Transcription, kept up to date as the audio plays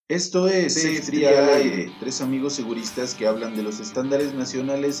Esto es Safety al Aire, tres amigos seguristas que hablan de los estándares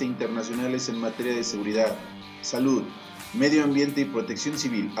nacionales e internacionales en materia de seguridad, salud, medio ambiente y protección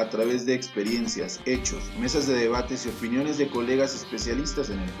civil a través de experiencias, hechos, mesas de debates y opiniones de colegas especialistas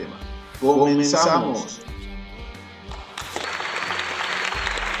en el tema. ¡Comenzamos!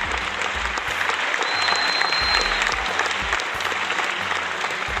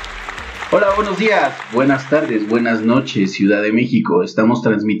 Hola, buenos días, buenas tardes, buenas noches, Ciudad de México. Estamos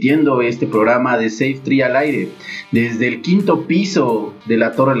transmitiendo este programa de Safety al Aire desde el quinto piso de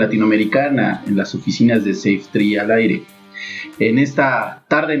la Torre Latinoamericana en las oficinas de Safety al Aire. En esta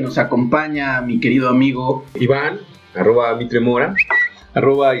tarde nos acompaña mi querido amigo Iván, @Mitremora,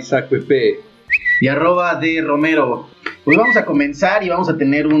 Isaac Pepe y @D Romero. Pues vamos a comenzar y vamos a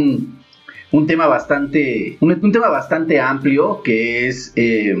tener un tema bastante amplio que es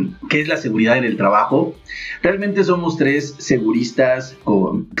la seguridad en el trabajo. Realmente somos tres seguristas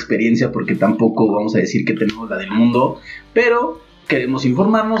con experiencia, porque tampoco vamos a decir que tenemos la del mundo, pero queremos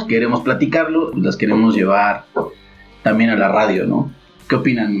informarnos, queremos platicarlo, las queremos llevar también a la radio, ¿no? ¿Qué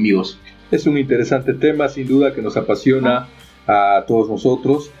opinan, amigos? Es un interesante tema, sin duda, que nos apasiona a todos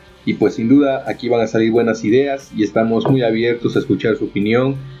nosotros. Y pues sin duda aquí van a salir buenas ideas y estamos muy abiertos a escuchar su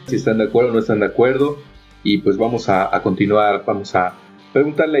opinión, si están de acuerdo o no están de acuerdo. Y pues vamos a continuar, vamos a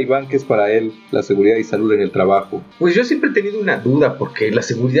preguntarle a Iván qué es para él la seguridad y salud en el trabajo. Pues yo siempre he tenido una duda, porque la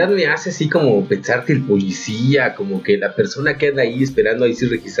seguridad me hace así como pensar que el policía, como que la persona que anda ahí esperando, ahí sí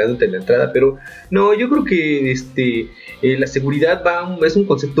registrándote en la entrada, pero no, yo creo que la seguridad es un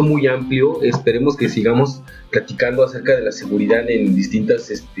concepto muy amplio. Esperemos que sigamos platicando acerca de la seguridad en distintas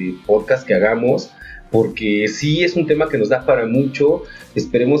podcasts que hagamos, porque sí es un tema que nos da para mucho.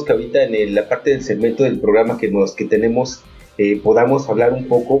 Esperemos que ahorita en la parte del segmento del programa que tenemos podamos hablar un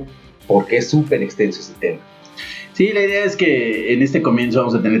poco, porque es súper extenso ese tema. Sí, la idea es que en este comienzo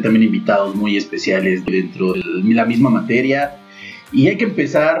vamos a tener también invitados muy especiales dentro de la misma materia. Y hay que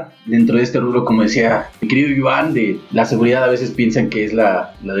empezar dentro de este rubro, como decía mi querido Iván, de la seguridad. A veces piensan que es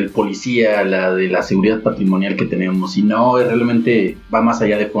la del policía, la de la seguridad patrimonial que tenemos, y no, realmente va más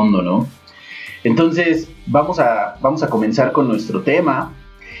allá de fondo, ¿no? Entonces vamos a comenzar con nuestro tema.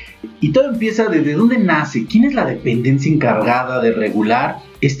 Y todo empieza desde dónde nace, quién es la dependencia encargada de regular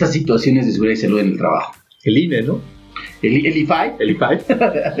estas situaciones de seguridad y salud en el trabajo. El INE, ¿no? ¿El IFAI? ¿El IFAI?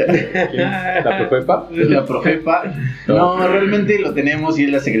 ¿La Profepa? La Profepa. No, realmente lo tenemos, y es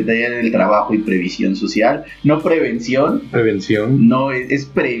la Secretaría del Trabajo y Previsión Social. No prevención. Prevención. No, es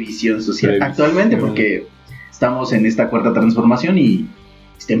previsión social. Actualmente, porque estamos en esta cuarta transformación y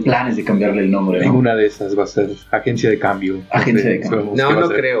está en planes de cambiarle el nombre, ¿no? En una de esas va a ser Agencia de Cambio. Agencia de Cambio. No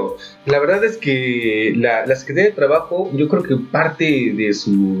creo. La verdad es que la Secretaría de Trabajo, yo creo que parte de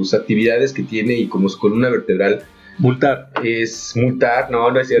sus actividades que tiene, y como su columna vertebral, es multar.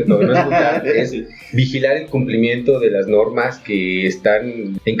 No es cierto, no es multar. Es vigilar el cumplimiento de las normas que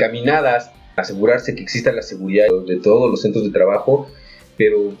están encaminadas a asegurarse que exista la seguridad de todos los centros de trabajo.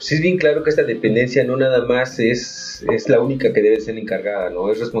 Pero sí es bien claro que esta dependencia no nada más es la única que debe ser encargada,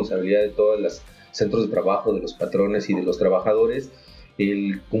 ¿no? Es responsabilidad de todos los centros de trabajo, de los patrones y de los trabajadores,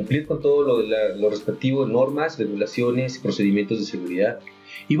 el cumplir con todo lo respectivo, normas, regulaciones y procedimientos de seguridad.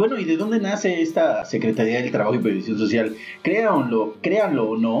 Y bueno, ¿y de dónde nace esta Secretaría del Trabajo y Previsión Social? Créanlo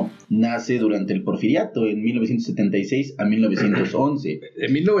o no, nace durante el Porfiriato, en 1976 a 1911.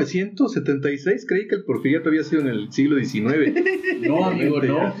 ¿En 1976? Creí que el Porfiriato había sido en el siglo XIX. No, amigo,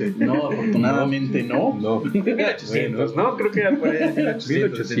 no, afortunadamente no. No, 1800, ¿no? Creo que era por ahí,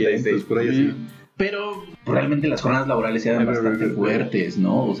 1876, por ahí así. Pero realmente las jornadas laborales eran bastante fuertes,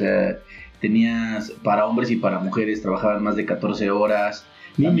 ¿no? O sea, tenías para hombres y para mujeres, trabajaban más de 14 horas.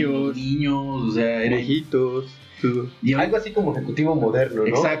 Niños, o sea, eran viejitos. Algo así como ejecutivo moderno, ¿no?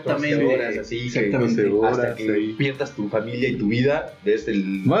 Exactamente. 12 horas, así, exactamente. Hasta que pierdas tu familia y tu vida desde el...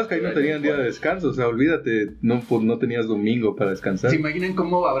 Más que ahí no tenían día de descanso, o sea, olvídate, no tenías domingo para descansar. ¿Se imaginan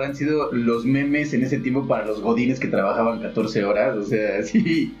cómo habrán sido los memes en ese tiempo para los godines que trabajaban 14 horas? O sea,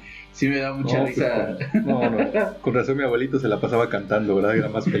 sí me da mucha risa. Con razón mi abuelito se la pasaba cantando, ¿verdad? Era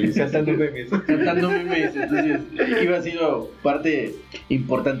más feliz. Cantando memes. Entonces iba a sido parte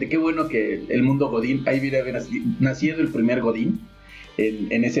importante. Qué bueno que el mundo godín, ahí viene naciendo el primer godín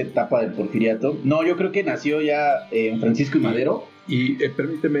en esa etapa del Porfiriato. No, yo creo que nació ya en Francisco y Madero. Y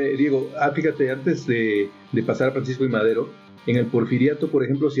permíteme, Diego, fíjate, antes de pasar a Francisco y Madero, en el Porfiriato, por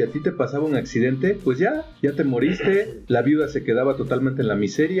ejemplo, si a ti te pasaba un accidente, pues ya te moriste, la viuda se quedaba totalmente en la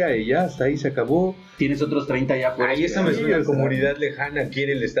miseria y ya hasta ahí se acabó. Tienes otros 30 ya fuera. Ahí esa es una comunidad lejana aquí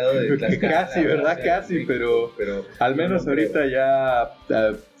en el estado de Tlaxcala. Casi, ¿verdad? Casi, pero al menos ahorita ya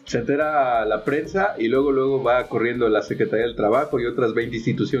Se entera la prensa y luego va corriendo la Secretaría del Trabajo y otras 20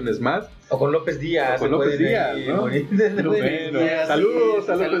 instituciones más. O con López Díaz. Con López Díaz, ¿no? Bueno, saludos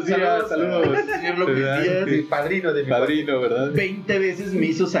a López Díaz, saludos. Señor López Díaz. El padrino de mi Padrino, ¿verdad? 20 veces me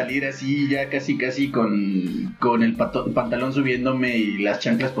hizo salir así, ya casi con el pantalón subiéndome y las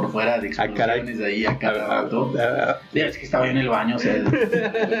chanclas por fuera de explosiones de ahí a cada rato. Es que estaba yo en el baño, o sea,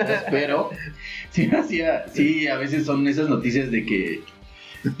 pero sí, a veces son esas noticias de que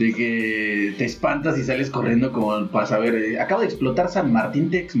te espantas y sales corriendo como para saber, acaba de explotar San Martín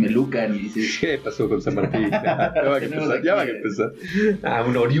Texmelucan y dices, ¿qué pasó con San Martín? Ya va a empezar.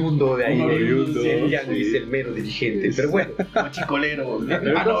 Un oriundo de ahí. Un oriundo, Es el mero dirigente, pero bueno. como chicolero.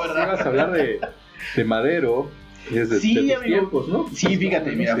 ¿Verdad? Ibas a hablar de Madero. Desde tus tiempos, ¿no? Sí,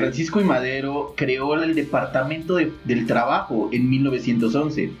 fíjate, mira, Francisco I. Madero creó el Departamento del Trabajo en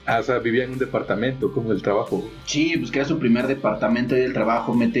 1911. O sea, vivía en un departamento, como el trabajo. Sí, pues crea su primer departamento del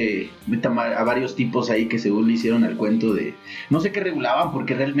trabajo, mete a varios tipos ahí que según le hicieron al cuento de... No sé qué regulaban,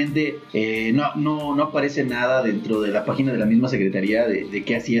 porque realmente no aparece nada dentro de la página de la misma secretaría de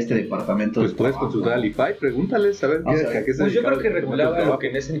qué hacía este departamento. Pues puedes consultar al IFAI, pregúntales, a ver a qué se pues yo creo que dedicaba regulaba lo que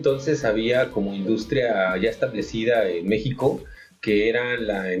en ese entonces había como industria ya establecida en México, que era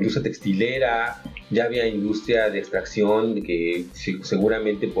la industria textilera. Ya había industria de extracción, que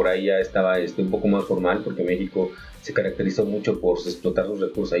seguramente por ahí ya estaba un poco más formal, porque México se caracterizó mucho por explotar los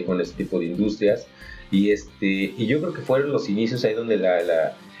recursos ahí con ese tipo de industrias. Y yo creo que fueron los inicios ahí donde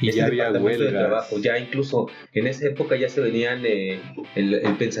y ya había departamento de huelgas. trabajo, ya incluso en esa época ya se venían,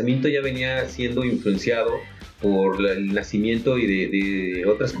 el pensamiento ya venía siendo influenciado por el nacimiento y de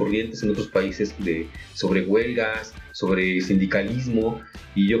otras corrientes en otros países sobre huelgas, sobre sindicalismo,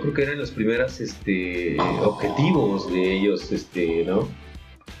 y yo creo que eran los primeros objetivos de ellos, ¿no?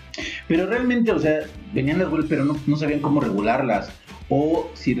 Pero realmente, o sea, venían las huelgas, pero no sabían cómo regularlas, o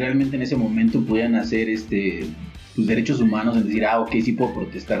si realmente en ese momento podían hacer pues, derechos humanos, en decir, ok, sí puedo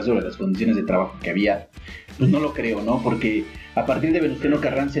protestar sobre las condiciones de trabajo que había. Pues no lo creo, ¿no? Porque a partir de Venustiano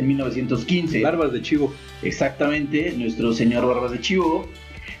Carranza en 1915... Barbas de chivo. Exactamente, nuestro señor Barbas de Chivo,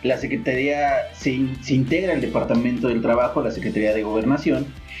 la Secretaría se integra al Departamento del Trabajo, la Secretaría de Gobernación,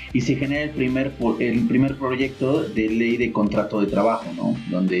 y se genera el primer proyecto de ley de contrato de trabajo, ¿no?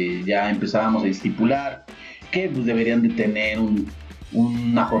 Donde ya empezábamos a estipular que pues, deberían de tener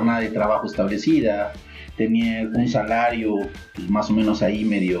una jornada de trabajo establecida, tener un salario pues, más o menos ahí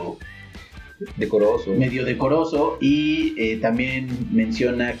medio decoroso, y también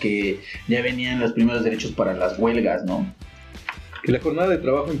menciona que ya venían los primeros derechos para las huelgas, ¿no? Que la jornada de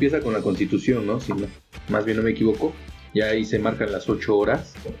trabajo empieza con la Constitución, ¿no? Si más bien no me equivoco, ya ahí se marcan las 8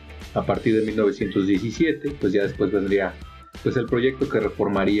 horas. A partir de 1917, pues ya después vendría pues el proyecto que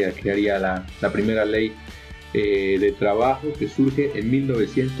crearía la primera ley de trabajo, que surge en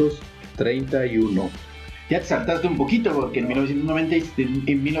 1931. Ya te saltaste un poquito, porque en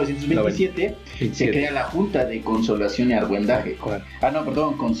 1927 se crea la Junta de Conciliación y Arbitraje.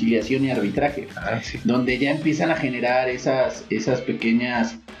 Conciliación y Arbitraje. Sí. Donde ya empiezan a generar esas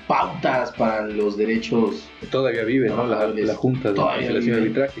pequeñas pautas para los derechos. Todavía vive, ¿no? La Junta de Conciliación y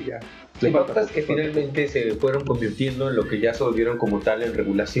Arbitraje ya. Pautas que finalmente se fueron convirtiendo en lo que ya se volvieron como tal en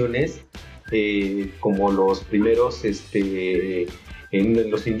regulaciones, como los primeros, en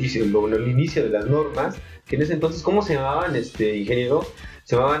los indicios, el inicio de las normas, que en ese entonces, ¿cómo se llamaban, ingeniero?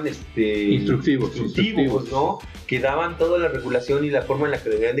 Se llamaban instructivos, ¿no? Que daban toda la regulación y la forma en la que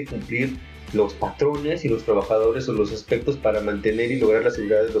deberían de cumplir los patrones y los trabajadores, o los aspectos para mantener y lograr la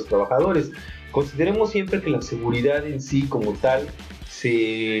seguridad de los trabajadores. Consideremos siempre que la seguridad en sí como tal,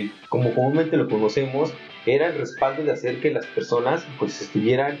 como comúnmente lo conocemos, era el respaldo de hacer que las personas pues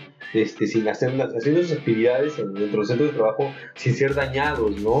estuvieran haciendo sus actividades dentro del centro de trabajo sin ser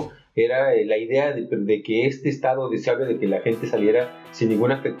dañados, ¿no? Era la idea de que este estado deseable de que la gente saliera sin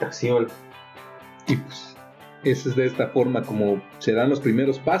ninguna afectación. Y pues esa es de esta forma como se dan los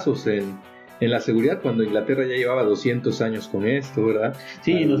primeros pasos en la seguridad, cuando Inglaterra ya llevaba 200 años con esto, ¿verdad?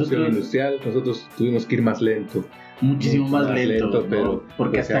 Sí, nosotros tuvimos que ir más lento. Muchísimo más lento, ¿no? Pero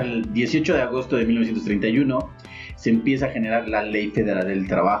porque hasta el 18 de agosto de 1931 se empieza a generar la Ley Federal del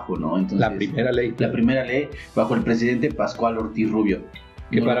Trabajo, ¿no? Entonces, la primera ley bajo el presidente Pascual Ortiz Rubio.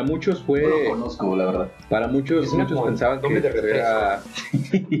 Que para muchos fue... No lo conozco, la verdad. Para muchos pensaban que era...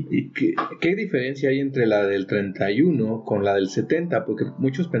 ¿Qué diferencia hay entre la del 31 con la del 70? Porque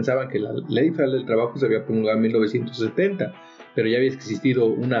muchos pensaban que la Ley Federal del Trabajo se había promulgado en 1970, pero ya había existido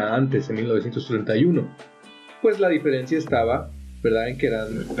una antes, en 1931. Pues la diferencia estaba, ¿verdad?, en que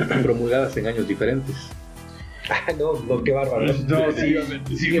eran promulgadas en años diferentes. No, qué bárbaro. No, sí,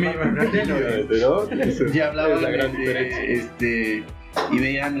 qué bárbaro. ¿No? Ya hablábamos la gran diferencia. y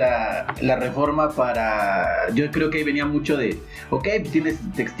veían la reforma para... Yo creo que ahí venía mucho de, ok, tienes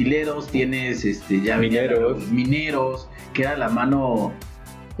textileros, tienes ya mineros, que era la mano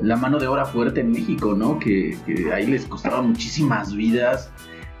de obra fuerte en México, ¿no? Que ahí les costaba muchísimas vidas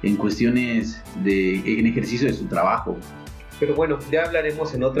en cuestiones en ejercicio de su trabajo. Pero bueno, ya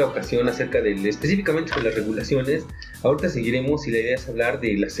hablaremos en otra ocasión acerca específicamente de las regulaciones. Ahorita seguiremos y la idea es hablar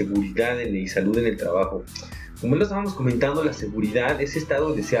de la seguridad y salud en el trabajo. Como lo estábamos comentando, la seguridad, ese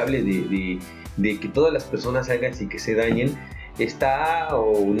estado deseable de que todas las personas salgan sin que se dañen,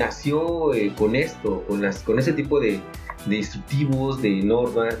 nació con esto, con ese tipo de instructivos, de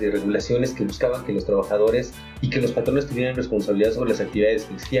normas, de regulaciones que buscaban que los trabajadores y que los patrones tuvieran responsabilidad sobre las actividades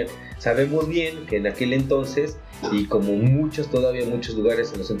que existían. Sabemos bien que en aquel entonces, y como todavía muchos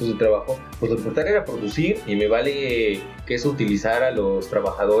lugares en los centros de trabajo, pues lo importante era producir, y me vale que eso utilizar a los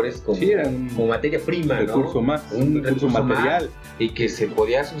trabajadores como materia prima, un recurso material, y que se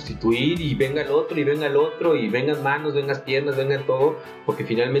podía sustituir, y venga el otro, y vengan manos, vengan piernas, vengan todo, porque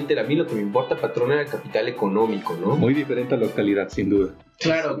finalmente a mí lo que me importa, patrón, era el capital económico, ¿no? Muy diferente a la calidad, sin duda.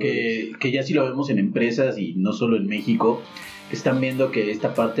 Claro, que ya sí lo vemos en empresas y no solo en México, están viendo que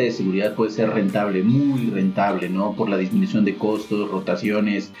esta parte de seguridad puede ser rentable, muy rentable, ¿no? Por la disminución de costos,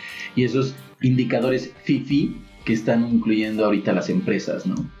 rotaciones y esos indicadores FIFI que están incluyendo ahorita las empresas,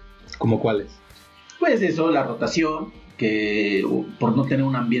 ¿no? ¿Cómo cuáles? Pues eso, la rotación, que por no tener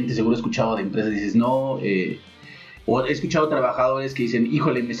un ambiente seguro, he escuchado de empresas, dices, no, o he escuchado trabajadores que dicen,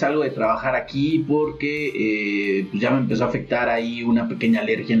 híjole, me salgo de trabajar aquí porque pues ya me empezó a afectar ahí una pequeña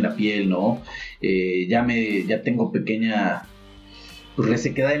alergia en la piel, ¿no? Ya tengo pequeña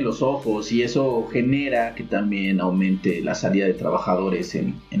resequedad en los ojos, y eso genera que también aumente la salida de trabajadores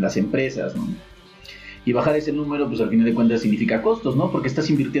en las empresas, ¿no? Y bajar ese número, pues al final de cuentas significa costos, ¿no? Porque estás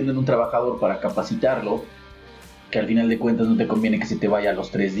invirtiendo en un trabajador para capacitarlo, que al final de cuentas no te conviene que se te vaya a los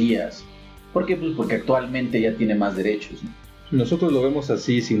 3 días. ¿Por qué? Pues porque actualmente ya tiene más derechos, ¿no? Nosotros lo vemos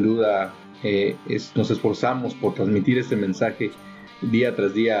así, sin duda. Nos esforzamos por transmitir este mensaje día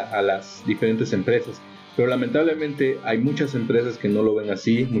tras día a las diferentes empresas, pero lamentablemente hay muchas empresas que no lo ven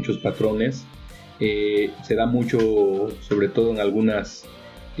así, muchos patrones. Se da mucho, sobre todo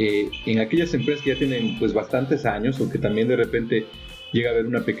en aquellas empresas que ya tienen pues bastantes años, o que también de repente llega a haber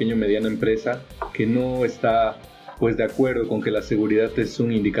una pequeña o mediana empresa que no está pues de acuerdo con que la seguridad es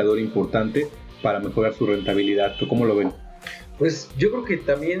un indicador importante para mejorar su rentabilidad. ¿Tú cómo lo ven? Pues yo creo que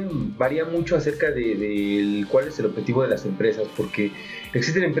también varía mucho acerca de cuál es el objetivo de las empresas, porque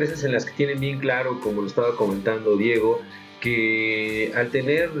existen empresas en las que tienen bien claro, como lo estaba comentando Diego, que al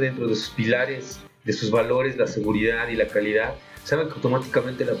tener dentro de sus pilares, de sus valores, la seguridad y la calidad, saben que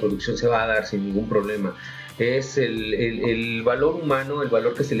automáticamente la producción se va a dar sin ningún problema. Es el valor humano, el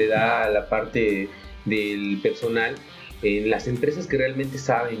valor que se le da a la parte del personal. En las empresas que realmente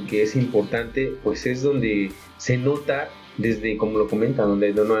saben que es importante, pues es donde se nota, desde, como lo comentan,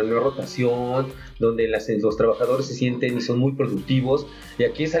 donde no hay rotación, donde los trabajadores se sienten y son muy productivos. Y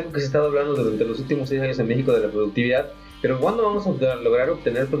aquí es algo que se ha estado hablando durante los últimos 6 años en México, de la productividad. Pero ¿cuándo vamos a lograr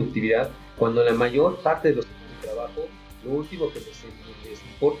obtener productividad? Cuando la mayor parte de los de trabajo, lo último que les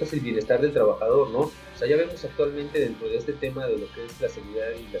importa es el bienestar del trabajador, ¿no? O sea, ya vemos actualmente dentro de este tema de lo que es la seguridad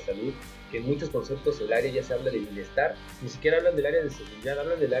y la salud, que en muchos conceptos el área ya se habla de bienestar, ni siquiera hablan del área de seguridad,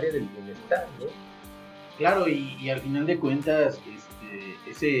 hablan del área del bienestar, ¿no? Claro, y al final de cuentas,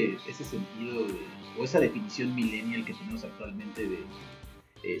 ese sentido o esa definición millennial que tenemos actualmente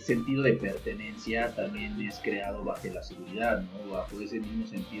de sentido de pertenencia también es creado bajo la seguridad, ¿no? Bajo ese mismo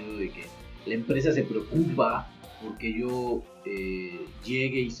sentido de que la empresa se preocupa porque yo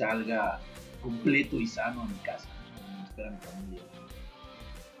llegue y salga completo y sano a mi casa, ¿no? Me espera mi familia.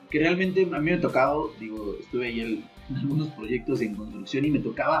 Que realmente a mí me ha tocado, estuve ahí en algunos proyectos en construcción y me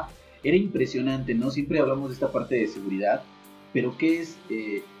tocaba. Era impresionante, ¿no? Siempre hablamos de esta parte de seguridad, pero ¿qué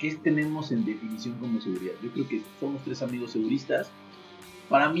tenemos en definición como seguridad? Yo creo que somos 3 amigos seguristas.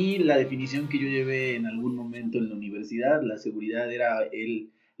 Para mí, la definición que yo llevé en algún momento en la universidad, la seguridad era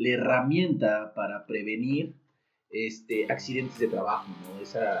la herramienta para prevenir accidentes de trabajo, ¿no?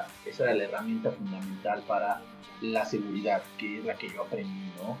 Esa era la herramienta fundamental para la seguridad, que es la que yo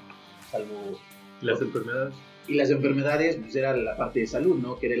aprendí, ¿no? Salvo las enfermedades. Y las enfermedades, pues era la parte de salud,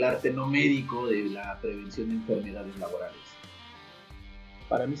 ¿no? Que era el arte no médico de la prevención de enfermedades laborales.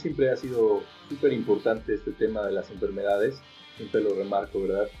 Para mí siempre ha sido súper importante este tema de las enfermedades. Siempre lo remarco,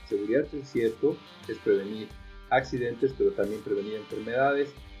 ¿verdad? Seguridad, es cierto, es prevenir accidentes, pero también prevenir enfermedades.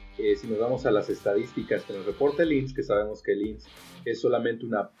 Si nos vamos a las estadísticas que nos reporta el IMSS, que sabemos que el IMSS es solamente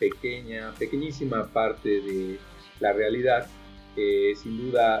una pequeñísima parte de la realidad, sin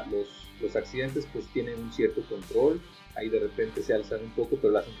duda los accidentes pues tienen un cierto control, ahí de repente se alzan un poco,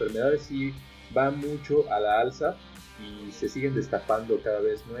 pero las enfermedades sí van mucho a la alza y se siguen destapando cada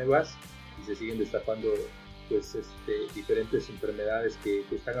vez nuevas y se siguen destapando pues diferentes enfermedades que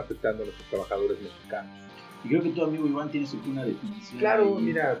están afectando a nuestros trabajadores mexicanos. Y creo que tu amigo Iván tiene una definición. Claro, ahí.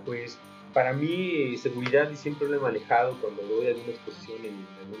 mira, pues para mí seguridad, y siempre lo he manejado cuando doy alguna exposición en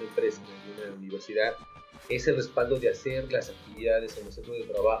una empresa, en una universidad, es el respaldo de hacer las actividades en los centros de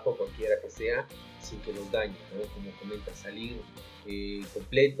trabajo, cualquiera que sea, sin que nos dañe, ¿no? Como comentas, salir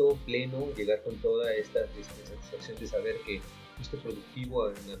completo, pleno, llegar con toda esta satisfacción de saber que fuiste productivo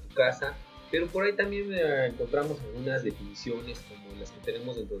en tu casa. Pero por ahí también encontramos algunas definiciones como las que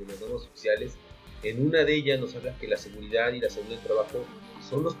tenemos dentro de las normas oficiales. En una de ellas nos habla que la seguridad y la salud del trabajo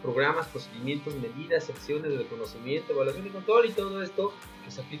son los programas, procedimientos, medidas, acciones de reconocimiento, evaluación y control y todo esto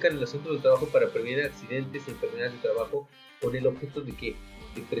que se aplican en los centros de trabajo para prevenir accidentes e enfermedades de trabajo con el objeto de ¿qué?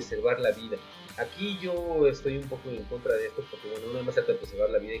 De preservar la vida. Aquí yo estoy un poco en contra de esto porque bueno, no más trata de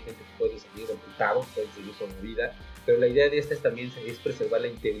preservar la vida, hay gente que puede salir amputado, puede seguir con la vida, pero la idea de esta también es preservar la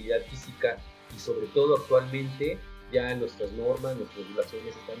integridad física y sobre todo actualmente ya nuestras normas, nuestras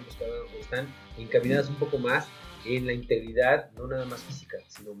regulaciones están encaminadas un poco más en la integridad, no nada más física,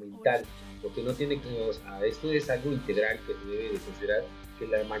 sino mental, porque no tiene que, o sea, esto es algo integral que se debe de considerar, que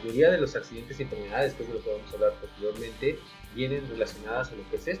la mayoría de los accidentes y enfermedades, que es de lo que vamos a hablar posteriormente, vienen relacionadas a lo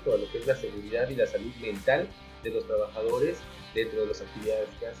que es esto, a lo que es la seguridad y la salud mental de los trabajadores dentro de las actividades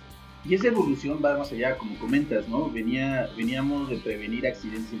que hacen. Y esa evolución va más allá, como comentas, ¿no? Veníamos de prevenir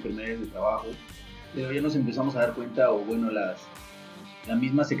accidentes y enfermedades de trabajo, pero ya nos empezamos a dar cuenta, o bueno, la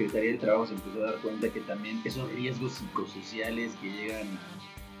misma Secretaría del Trabajo se empezó a dar cuenta que también esos riesgos psicosociales que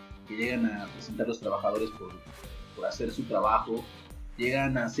llegan a presentar los trabajadores por hacer su trabajo,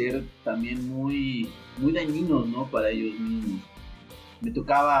 llegan a ser también muy, muy dañinos, ¿no? Para ellos mismos. Me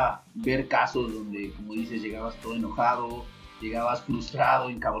tocaba ver casos donde, como dices, llegabas todo enojado, llegabas frustrado,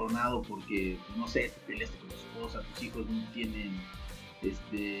 encabronado porque, no sé, te peleaste con tu esposa, tus hijos no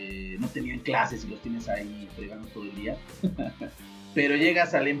tenían clases y los tienes ahí fregando todo el día. Pero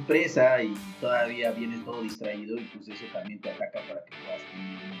llegas a la empresa y todavía vienes todo distraído y pues eso también te ataca para que puedas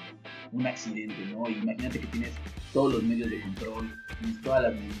tener un accidente, ¿no? Y imagínate que tienes todos los medios de control, tienes todas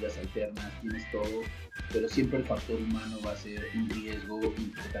las medidas alternas, tienes todo, pero siempre el factor humano va a ser un riesgo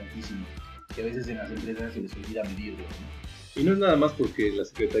importantísimo, que a veces en las empresas se les olvida medirlo, ¿no? Y no es nada más porque la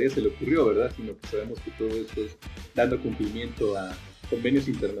Secretaría se le ocurrió, ¿verdad? Sino que sabemos que todo esto es dando cumplimiento a convenios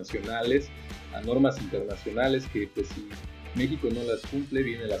internacionales, a normas internacionales que pues si México no las cumple,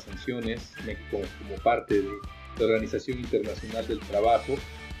 vienen las sanciones. México como parte de la Organización Internacional del Trabajo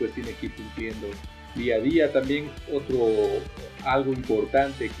pues tiene que ir cumpliendo día a día. También algo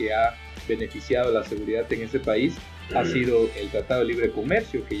importante que ha beneficiado a la seguridad en ese país ha sido el Tratado de Libre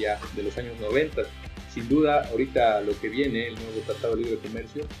Comercio, que ya de los años 90. Sin duda, ahorita lo que viene, el nuevo Tratado de Libre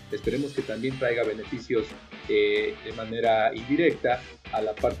Comercio, esperemos que también traiga beneficios de manera indirecta a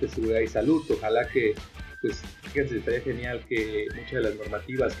la parte de seguridad y salud. Ojalá que, pues, fíjense, estaría genial que muchas de las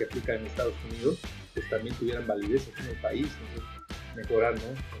normativas que aplican en Estados Unidos, pues también tuvieran validez aquí en el país, ¿no? Mejorar, ¿no?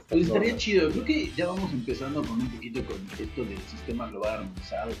 Pues estaría chido. Creo que ya vamos empezando con un poquito con esto del sistema global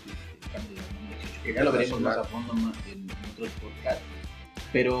armonizado, que es el cambio de la norma 18, que ya lo veremos más a fondo en otros podcasts.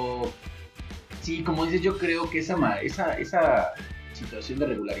 Pero sí, como dices, yo creo que esa situación de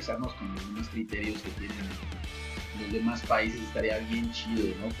regularizarnos con los mismos criterios que tienen los demás países estaría bien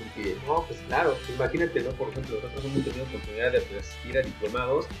chido, ¿no? Porque no, pues claro, imagínate, ¿no? Por ejemplo, nosotros hemos tenido oportunidad de asistir a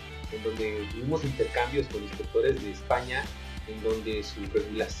diplomados en donde tuvimos intercambios con inspectores de España, en donde su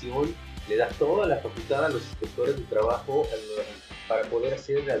regulación le da toda la facultad a los inspectores de trabajo para poder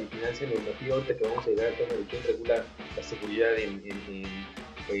hacer la vigilancia normativa. Ahorita que vamos a llegar al tema de quién regula la seguridad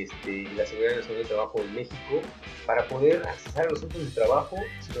la seguridad nacional del trabajo en México, para poder accesar a los centros de trabajo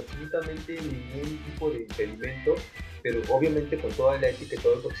sin absolutamente ningún tipo de impedimento, pero obviamente con toda la ética y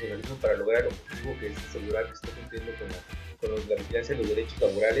todo el profesionalismo para lograr el objetivo, que es asegurar que esté cumpliendo con la vigilancia de los derechos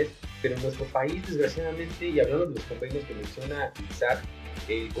laborales. Pero en nuestro país, desgraciadamente, y hablando de los convenios que menciona ISAC,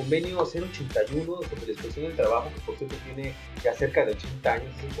 el convenio 081 sobre la inspección del trabajo, que por cierto tiene ya cerca de 80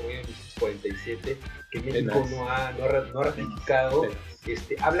 años, es un convenio de 1947 que México no ha ratificado,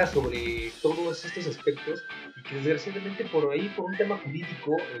 habla sobre todos estos aspectos y que desgraciadamente por ahí, por un tema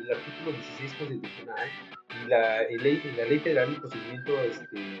jurídico, el artículo 16 constitucional y la ley federal de procedimiento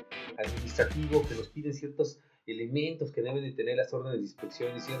administrativo, que nos piden ciertos elementos que deben de tener las órdenes de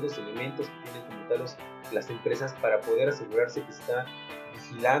inspección y ciertos elementos que tienen como tal las empresas para poder asegurarse que está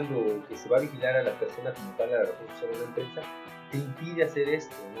vigilando o que se va a vigilar a la persona como tal, a la responsable de la empresa, te impide hacer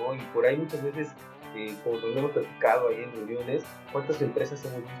esto, ¿no? Y por ahí muchas veces como nos hemos platicado ahí en reuniones, cuántas empresas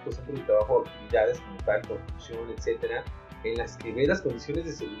hemos visto centros de trabajo, actividades como tal, construcción, etcétera, en las que ves las condiciones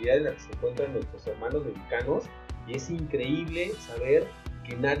de seguridad en las que se encuentran nuestros hermanos mexicanos, y es increíble saber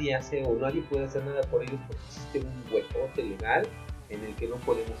que nadie hace o nadie puede hacer nada por ellos porque existe un huecote legal en el que no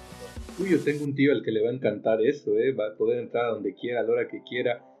podemos entrar. Uy, yo tengo un tío al que le va a encantar eso, va a poder entrar a donde quiera, a la hora que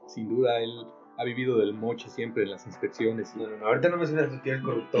quiera. Sin duda él ha vivido del moche siempre en las inspecciones. No, ahorita no me suena a tu tío el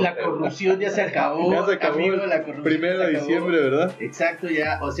corruptor. La corrupción ya se acabó. Ya se acabó amigo, el la corrupción 1 de diciembre, ¿verdad? Exacto,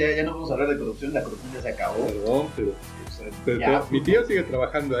 ya, o sea, ya no vamos a hablar de corrupción, la corrupción ya se acabó. Perdón, pero Ya, mi tío sigue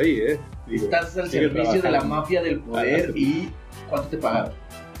trabajando ahí, Digo, estás al sigue servicio de la trabajando. mafia del poder y ¿cuánto te pagaron?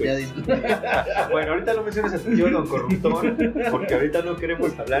 Pues, Ya dices. Bueno, ahorita no menciones a tu tío don corruptor, porque ahorita no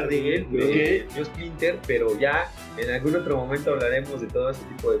queremos hablar de él, de Dios Splinter, pero ya en algún otro momento hablaremos de todo ese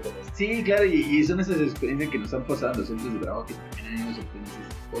tipo de cosas. Sí, claro, y son esas experiencias que nos han pasado en los centros de trabajo que también a mí me sorprenden.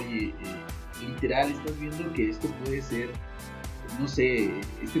 Oye, literal, estás viendo que esto puede ser, no sé,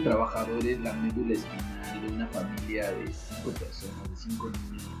 este trabajador es la médula espinal de una familia de 5 personas, de 5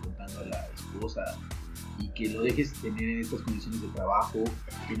 niños, contando a la esposa, y que lo dejes tener en estas condiciones de trabajo,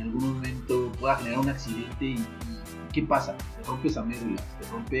 que en algún momento pueda generar un accidente y ¿qué pasa? Te rompe esa médula, te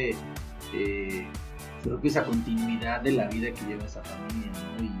rompe esa continuidad de la vida que lleva esa familia,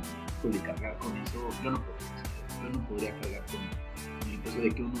 ¿no? Y de cargar con eso, yo no podría cargar con el peso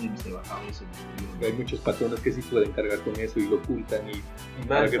de que uno de mis trabajadores se murió, ¿no? Hay muchos patrones que sí pueden cargar con eso y lo ocultan y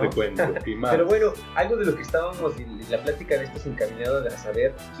más, que ¿no? te cuento, y más. Pero bueno, algo de lo que estábamos en la plática de esto es encaminado a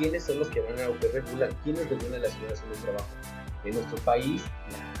saber quiénes son los que van a regular, quiénes regulan la seguridad en el trabajo. En nuestro país,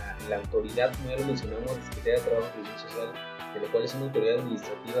 la autoridad, como ya lo mencionamos, la Secretaría de Trabajo y Previsión Social, de lo cual es una autoridad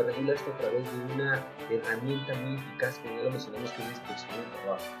administrativa, regula esto a través de una herramienta muy eficaz, como ya lo mencionamos, que es la inspección del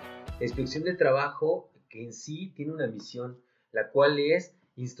trabajo. La inspección de trabajo, que en sí tiene una misión, la cual es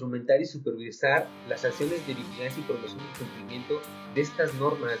instrumentar y supervisar las acciones de vigilancia y promoción del cumplimiento de estas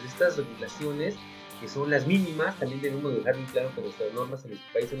normas, de estas regulaciones, que son las mínimas. También debemos dejar bien claro que nuestras normas en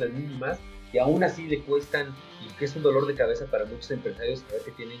nuestro país son las mínimas, y aún así le cuestan, y que es un dolor de cabeza para muchos empresarios saber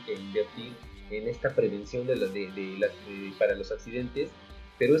que tienen que invertir en esta prevención para los accidentes.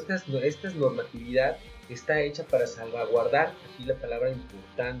 Pero esta normatividad está hecha para salvaguardar, aquí la palabra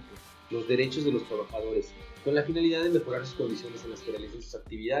importante, los derechos de los trabajadores, con la finalidad de mejorar sus condiciones en las que realicen sus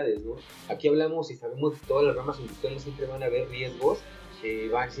actividades, ¿no? Aquí hablamos y sabemos que todas las ramas industriales siempre van a haber riesgos,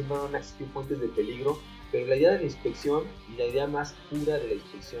 siempre van a existir fuentes de peligro, pero la idea de la inspección y la idea más pura de la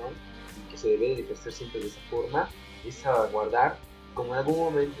inspección, y que se debe de ejercer siempre de esa forma, es salvaguardar, como en algún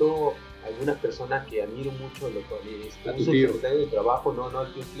momento alguna persona que admiro mucho, un subsecretario de trabajo, no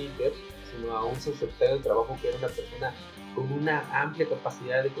al tío Splinter, sino a un subsecretario de trabajo que era una persona con una amplia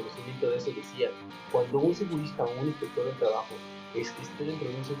capacidad de conocimiento de eso, decía: cuando un segurista o un inspector de trabajo esté dentro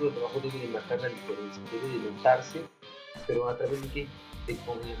de un centro de trabajo, debe de marcar la diferencia, debe de notarse, pero a través de qué, de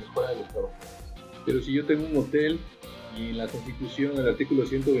la mejora de los trabajadores. Pero si yo tengo un hotel y en la Constitución el artículo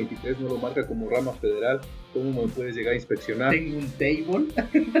 123 no lo marca como rama federal, ¿cómo me puedes llegar a inspeccionar? Tengo un table.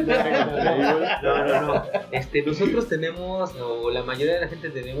 No. Nosotros tenemos, o la mayoría de la gente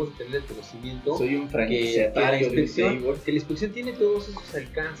debemos tener el conocimiento. Soy un que franquiciatario del table. la inspección tiene todos esos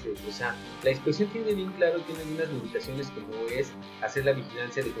alcances. O sea, la inspección tiene bien claro, tiene algunas limitaciones, como es hacer la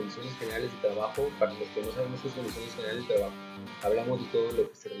vigilancia de condiciones generales de trabajo. Para los que no sabemos qué condiciones generales de trabajo, hablamos de todo lo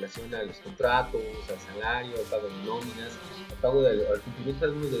que se relaciona a los contratos, al salario, al pago de nóminas, al cumplimiento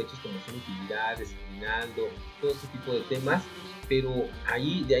de algunos derechos como son utilidades, aguinaldo, todo ese tipo de temas. Pero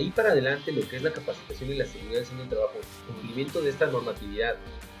de ahí para adelante, lo que es la capacitación y la seguridad en el trabajo, cumplimiento de esta normatividad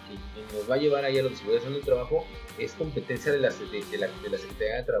que nos va a llevar ahí a la seguridad en el trabajo, es competencia de la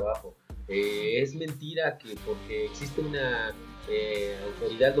Secretaría de Trabajo. Es mentira que porque existe una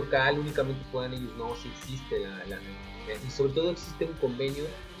autoridad local únicamente puedan ellos. No, sí existe y sobre todo existe un convenio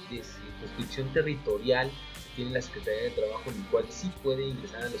de circunscripción territorial que tiene la Secretaría de Trabajo, en el cual sí puede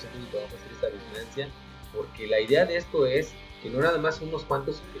ingresar a los centros de trabajo a hacer esta vigilancia, porque la idea de esto es que no nada más unos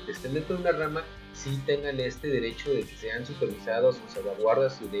cuantos que estén dentro de una rama sí tengan este derecho de que sean supervisados o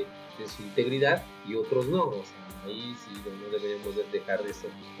salvaguardas de su integridad, y otros no. O sea, ahí sí no deberíamos dejar de eso.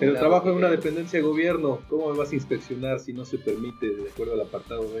 Pero trabajo en una dependencia de gobierno, ¿cómo me vas a inspeccionar si no se permite de acuerdo al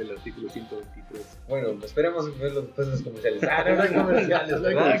apartado B del artículo 123? Bueno, esperemos verlo después de los comerciales. No hay comerciales,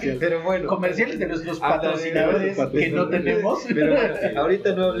 ¿verdad? Pero bueno, comerciales de nuestros patrocinadores que no tenemos. Pero bueno,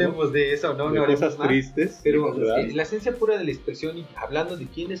 ahorita no hablemos de eso, no de cosas tristes. Pero la esencia pura de la inspección, y hablando de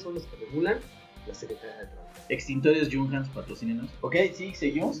quiénes son los que regulan, la Secretaría de Trabajo. Extintores Junghans, patrocínenos. Ok, sí,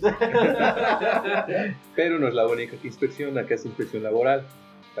 seguimos. Pero no es la única que inspecciona, que hace inspección laboral.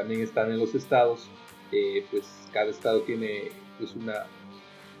 También están en los estados. Pues cada estado tiene pues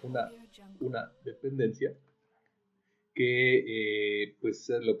una dependencia que pues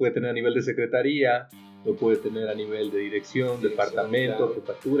lo puede tener a nivel de secretaría, lo puede tener a nivel de dirección, departamento,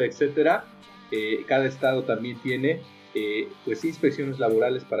 jefatura, etcétera. Cada estado también tiene pues inspecciones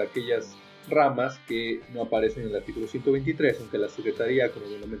laborales para aquellas ramas que no aparecen en el artículo 123, aunque la secretaría, como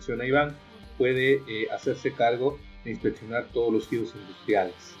bien lo menciona Iván, puede hacerse cargo de inspeccionar todos los giros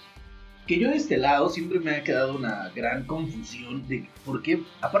industriales. Que yo de este lado siempre me ha quedado una gran confusión de por qué,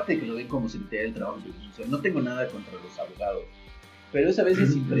 aparte de que lo ven como Secretaría del Trabajo, no tengo nada contra los abogados, pero es a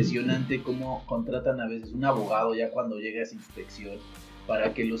veces impresionante cómo contratan a veces un abogado ya cuando llega a esa inspección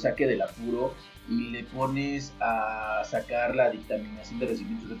para que lo saque del apuro y le pones a sacar la dictaminación de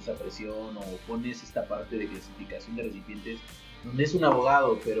recipientes de alta presión o pones esta parte de clasificación de recipientes donde es un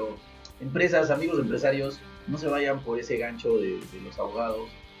abogado, pero empresas, amigos empresarios, no se vayan por ese gancho de los abogados.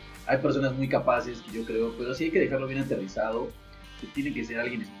 Hay personas muy capaces que yo creo, pero sí hay que dejarlo bien aterrizado, que tiene que ser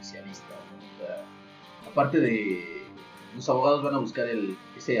alguien especialista, ¿no? O sea, aparte de los abogados van a buscar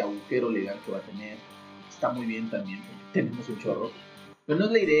ese agujero legal que va a tener, está muy bien también porque tenemos un chorro, pero no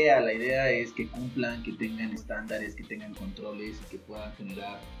es la idea es que cumplan, que tengan estándares, que tengan controles y que puedan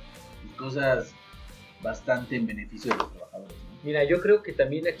generar cosas bastante en beneficio de los trabajadores, ¿no? Mira, yo creo que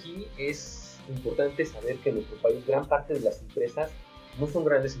también aquí es importante saber que en nuestro país gran parte de las empresas no son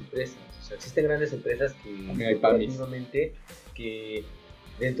grandes empresas, o sea, existen grandes empresas que efectivamente que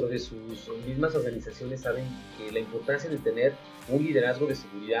dentro de sus mismas organizaciones saben que la importancia de tener un liderazgo de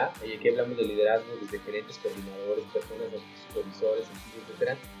seguridad, y aquí hablamos de liderazgo desde gerentes, coordinadores, personas, supervisores,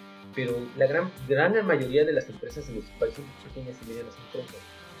 etcétera, pero la gran mayoría de las empresas en nuestro país son pequeñas y medianas empresas.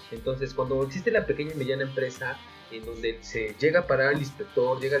 Entonces, cuando existe la pequeña y mediana empresa, en donde se llega a parar el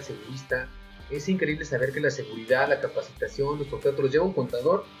inspector, llega el segurista, es increíble saber que la seguridad, la capacitación, los contratos los lleva un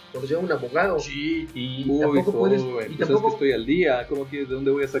contador o los lleva un abogado. Sí. Y tampoco puedes. Y tampoco que estoy al día. ¿Cómo quieres? ¿De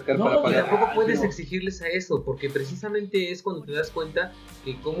dónde voy a sacar para pagar? Y tampoco puedes exigirles a eso, porque precisamente es cuando te das cuenta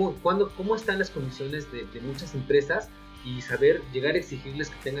que cómo están las condiciones de muchas empresas y saber llegar a exigirles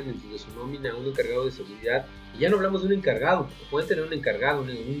que tengan dentro de su nómina un encargado de seguridad. Y ya no hablamos de un encargado, porque pueden tener un encargado,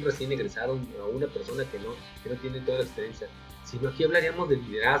 un recién egresado o una persona que no tiene toda la experiencia. Sino aquí hablaríamos de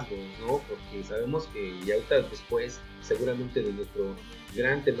liderazgo, ¿no? Porque sabemos que ya ahorita después, seguramente de nuestro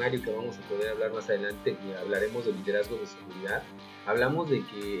gran temario que vamos a poder hablar más adelante, hablaremos de liderazgo de seguridad. Hablamos de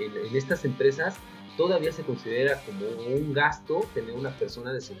que en estas empresas todavía se considera como un gasto tener una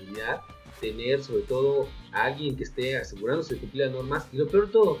persona de seguridad, tener sobre todo a alguien que esté asegurándose de cumplir las normas, y lo peor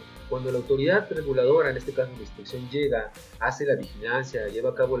de todo, cuando la autoridad reguladora, en este caso la inspección, llega, hace la vigilancia, lleva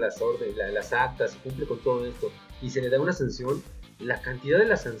a cabo las órdenes, las actas, cumple con todo esto y se le da una sanción, la cantidad de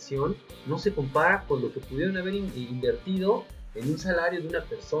la sanción no se compara con lo que pudieron haber invertido en un salario de una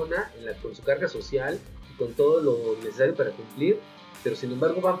persona, con su carga social y con todo lo necesario para cumplir. Pero sin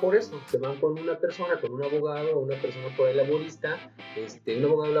embargo van por eso, se van con una persona, con un abogado o una persona por el laborista, un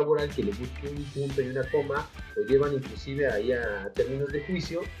abogado laboral que le busque un punto y una coma, lo llevan inclusive ahí a términos de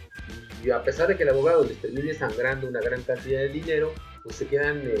juicio, y a pesar de que el abogado les termine sangrando una gran cantidad de dinero, pues se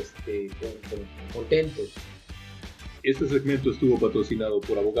quedan contentos. Este segmento estuvo patrocinado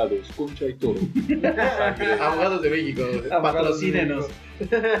por Abogados Concha y Toro. Abogados de México, patrocínenos.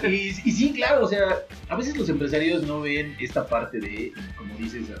 Y sí, claro, o sea, a veces los empresarios no ven esta parte de, como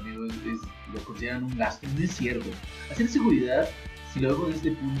dices, amigo, lo consideran un gasto. No es cierto. Hacer seguridad, si lo vemos desde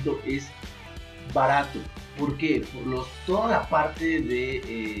este punto, es barato. ¿Por qué? Por toda la parte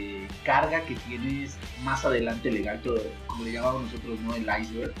de carga que tienes más adelante legal, todo, como le llamamos nosotros, ¿no? El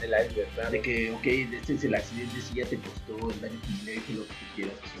iceberg, claro. De que, ok, este es el accidente, sí ya te costó el daño que lo que tú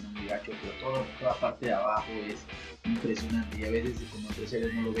quieras, que suena muy gacho, pero toda parte de abajo es impresionante y a veces como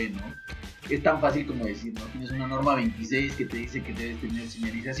empresarios no lo ven, ¿no? Es tan fácil como decir, ¿no? Tienes una norma 26 que te dice que debes tener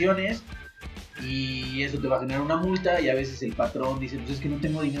señalizaciones y eso te va a generar una multa, y a veces el patrón dice, pues es que no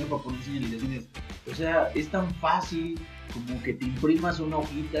tengo dinero para poner señalizaciones. O sea, es tan fácil como que te imprimas una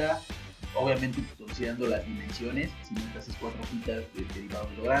hojita, obviamente considerando las dimensiones, si no te haces 4 hojitas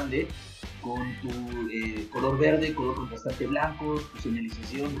derivadas de lo grande, con tu color verde, color contrastante blanco, tu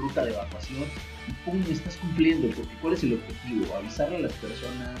señalización, ruta de evacuación, y ¡pum! Estás cumpliendo, porque ¿cuál es el objetivo? Avisarle a las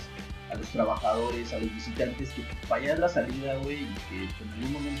personas, a los trabajadores, a los visitantes que fallas la salida, güey, y que en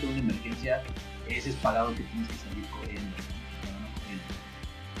algún momento de una emergencia ese es pagado que tienes que salir corriendo, ¿no?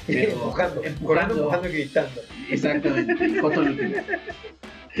 Pero empujando y gritando. Exactamente,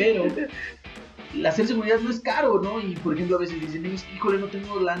 pero el hacer seguridad no es caro, ¿no? Y por ejemplo a veces dicen, híjole, no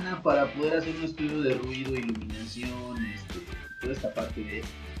tengo lana para poder hacer un estudio de ruido, iluminación, toda esta parte de...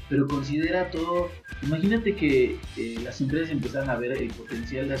 Pero considera todo. Imagínate que las empresas empezaran a ver el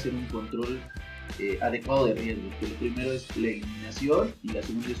potencial de hacer un control adecuado de riesgos. Que lo primero es la eliminación y la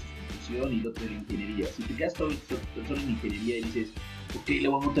segunda es sustitución y lo otro es la ingeniería. Si te quedas solo en ingeniería y dices, ok, le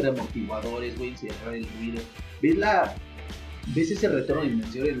voy a montar amortiguadores, voy a encerrar el ruido, ves ese retorno de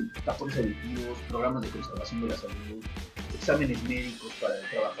inversión en tapones auditivos, programas de conservación de la salud, exámenes médicos para el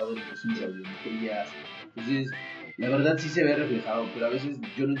trabajador, impresiones de audiometrías. Entonces, la verdad sí se ve reflejado, pero a veces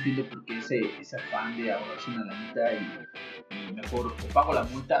yo no entiendo por qué ese afán de ahorrarse una lanita y mejor o pago la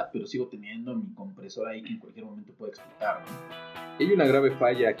multa, pero sigo teniendo mi compresor ahí que en cualquier momento puede explotar, ¿no? Hay una grave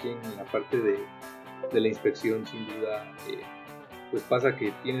falla aquí en la parte de la inspección, sin duda. Pues pasa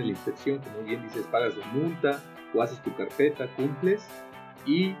que tienes la inspección, como bien dices, pagas la multa o haces tu carpeta, cumples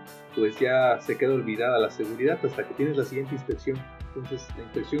y pues ya se queda olvidada la seguridad hasta que tienes la siguiente inspección. Entonces la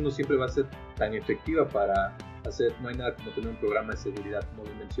inspección no siempre va a ser tan efectiva para hacer, no hay nada como tener un programa de seguridad, como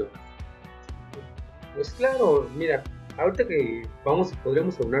bien mencionas. Pues claro, mira, ahorita que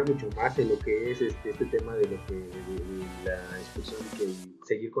podríamos hablar mucho más de lo que es este tema de la inspección y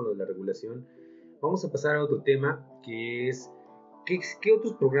seguir con lo de la regulación. Vamos a pasar a otro tema que es ¿qué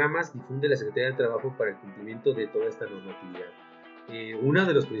otros programas difunde la Secretaría de Trabajo para el cumplimiento de toda esta normatividad? Uno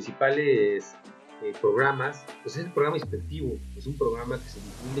de los principales programas pues es el programa inspectivo. Es un programa que se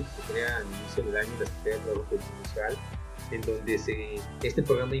difunde, que se crea al inicio del año en la Secretaría de Trabajo Industrial, en donde este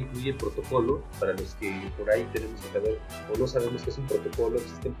programa incluye protocolo. Para los que por ahí tenemos que saber o no sabemos qué es un protocolo,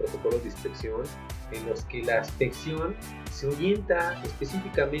 existen protocolos de inspección en los que la inspección se orienta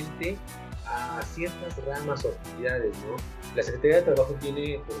específicamente a ciertas ramas o actividades, ¿no? La Secretaría de Trabajo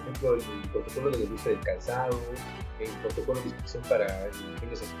tiene, por ejemplo, el protocolo de la industria del calzado, el protocolo de inspección para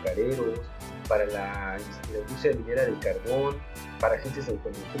ingenios azucareros, para la industria minera del carbón, para agencias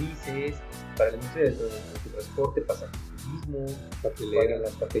automotrices, para la industria del transporte, pasajerismo, para la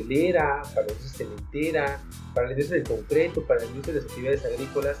papelera, para la industria cementera, para la industria del concreto, para la industria de las actividades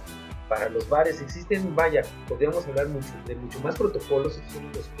agrícolas, para los bares. Existen, podríamos hablar de mucho más protocolos. Estos son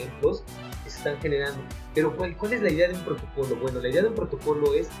los ejemplos que se están generando. Pero ¿cuál es la idea de un protocolo? Bueno, la idea de un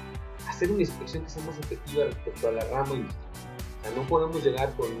protocolo es hacer una inspección que sea más efectiva respecto a la rama industrial. O sea, no podemos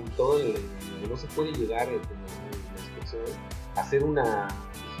llegar con todo no se puede llegar en la inspección a hacer una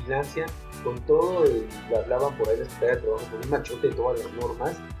vigilancia con todo, lo hablaban por ahí la Secretaría de Trabajo, con un machote de todas las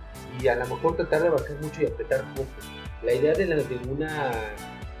normas y a lo mejor tratar de abarcar mucho y apretar poco. La idea de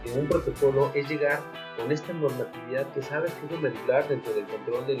un protocolo es llegar con esta normatividad que sabe que es lo medular dentro del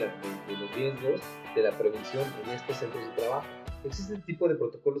control de los riesgos, de la prevención en estos centros de trabajo. Existe este tipo de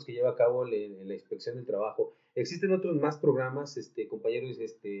protocolos que lleva a cabo la inspección del trabajo. Existen otros más programas, compañeros,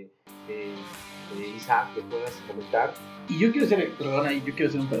 Isaac, que puedas comentar. Y yo quiero hacer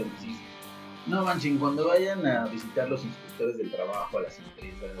un paréntesis. No manchen, cuando vayan a visitar los inspectores del trabajo a las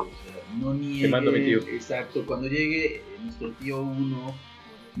empresas, o sea, no nieguen. Te mando mi tío. Exacto, cuando llegue nuestro tío 1,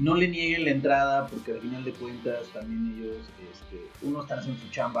 no le nieguen la entrada, porque al final de cuentas también ellos, uno, están haciendo su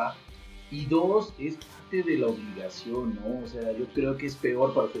chamba, y dos, es parte de la obligación, ¿no? O sea, yo creo que es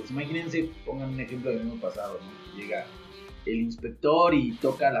peor para ustedes. Imagínense, pongan un ejemplo del año pasado, ¿no? Llega el inspector y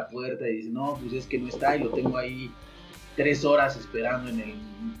toca la puerta y dice, no, pues es que no está, y lo tengo ahí 3 horas esperando en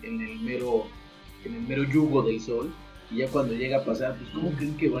el mero yugo del sol. Y ya cuando llega a pasar, pues ¿cómo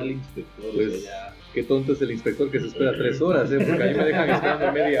creen que va el inspector? Pues, o sea, ya... qué tonto es el inspector que se espera 3 horas, porque a mí me dejan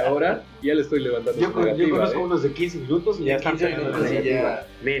esperando media hora y ya le estoy levantando yo conozco unos de 15 minutos y ya están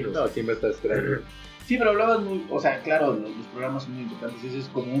menos. No, ¿quién me está esperando? Sí, pero hablabas muy, o sea, claro, los programas son muy importantes. Ese es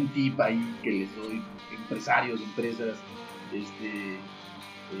como un tip ahí que les doy, empresarios, empresas,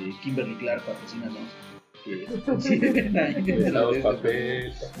 Kimberly Clark, patrocínanos, que consideren ahí. Damos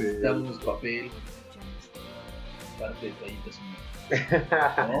papel. Damos papel. Parte de toallitas,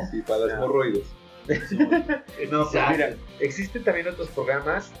 ¿no? Sí, para los hemorroides. No, pues mira, existen también otros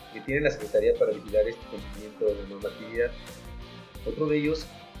programas que tiene la Secretaría para vigilar este cumplimiento de la normatividad. Otro de ellos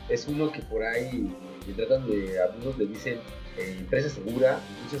es uno que por ahí algunos le dicen empresa segura,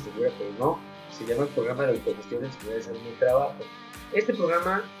 industria segura, pero no, se llama el programa de autogestión en seguridad de salud y trabajo. Este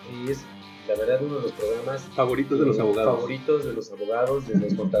programa es, la verdad, uno de los programas favoritos de los abogados, de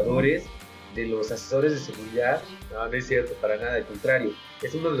los contadores, de los asesores de seguridad. No es cierto, para nada, al contrario.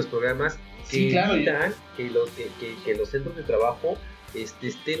 Es uno de los programas que evitan que los centros de trabajo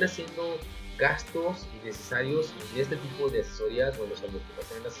estén haciendo gastos innecesarios en este tipo de asesorías, bueno, salvo que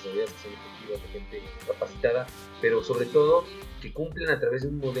pasen las asesorías que son efectivas de gente capacitada, pero sobre todo que cumplen a través de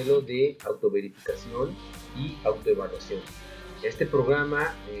un modelo de autoverificación y autoevaluación. Este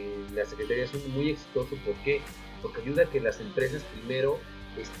programa, la Secretaría es muy exitoso. ¿Por qué? Porque ayuda a que las empresas primero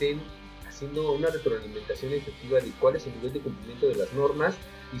estén haciendo una retroalimentación efectiva de cuál es el nivel de cumplimiento de las normas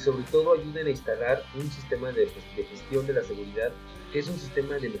y sobre todo ayuden a instalar un sistema de gestión de la seguridad que es un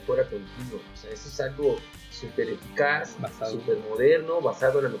sistema de mejora continua. O sea, eso es algo súper eficaz, súper moderno,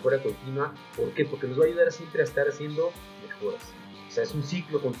 basado en la mejora continua. ¿Por qué? Porque nos va a ayudar siempre a estar haciendo mejoras. O sea, es un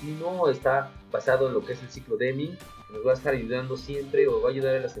ciclo continuo, está basado en lo que es el ciclo Deming, que nos va a estar ayudando siempre o va a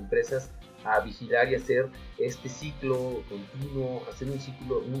ayudar a las empresas a vigilar y hacer este ciclo continuo, hacer un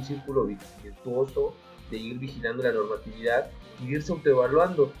círculo virtuoso de ir vigilando la normatividad y irse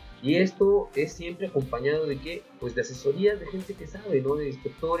autoevaluando. Y esto es siempre acompañado de ¿qué? Pues de asesorías de gente que sabe, ¿no? De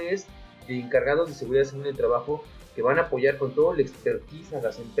inspectores, de encargados de seguridad en el trabajo que van a apoyar con todo el expertise a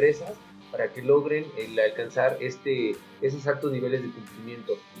las empresas para que logren alcanzar esos altos niveles de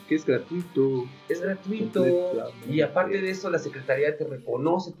cumplimiento. Que es gratuito. Es gratuito y aparte de eso la Secretaría te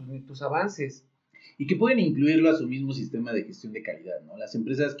reconoce tus avances. Y que pueden incluirlo a su mismo sistema de gestión de calidad, ¿no? Las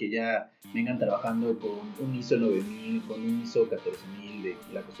empresas que ya vengan trabajando con un ISO 9000, con un ISO 14000 de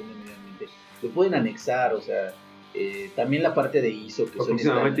la cuestión de medio ambiente, lo pueden anexar, o sea, también la parte de ISO que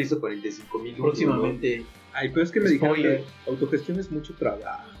próximamente ISO 45000. Próximamente. ¿No? Ay, pero es que me dijeron que autogestión es mucho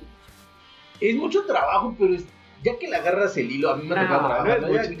trabajo. Es mucho trabajo, pero ya que le agarras el hilo, a mí me toca trabajar,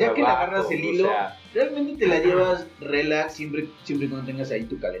 ¿no? Ya que le agarras el hilo, o sea, realmente te la llevas relax, siempre cuando tengas ahí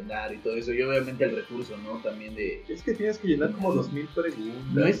tu calendario y todo eso, y obviamente el recurso, ¿no? También de... Es que tienes que llenar como 2000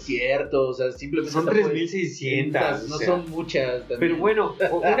 preguntas. No es cierto, o sea, simplemente... Son 3600. No son muchas también. Pero bueno,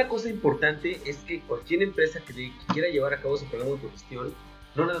 una cosa importante es que cualquier empresa que quiera llevar a cabo su programa de autogestión,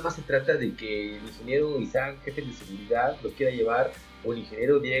 no nada más se trata de que el ingeniero Isaac, jefe de seguridad, lo quiera llevar, o el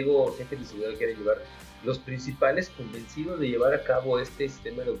ingeniero Diego, jefe de seguridad, lo quiera llevar. Los principales convencidos de llevar a cabo este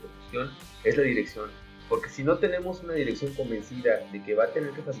sistema de autogestión es la dirección, porque si no tenemos una dirección convencida de que va a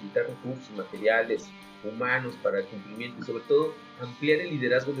tener que facilitar recursos, materiales, humanos para el cumplimiento y sobre todo ampliar el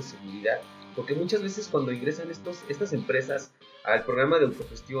liderazgo de seguridad, porque muchas veces cuando ingresan estas empresas al programa de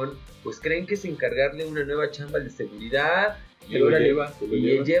autogestión, pues creen que es encargarle una nueva chamba de seguridad y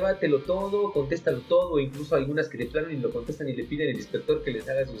llévatelo todo, contéstalo todo, incluso algunas que de plano ni lo contestan y le piden al inspector que les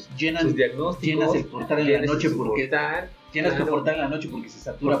haga sus diagnósticos. Llenas el portal en la noche porque se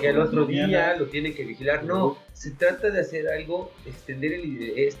satura. Porque el otro día lo tienen que vigilar. No, se trata de hacer algo, extender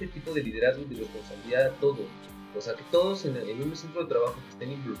este tipo de liderazgo y de responsabilidad a todo. O sea, que todos en un centro de trabajo que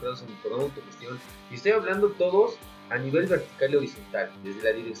estén involucrados en el programa de autogestión, y estoy hablando todos a nivel vertical y horizontal, desde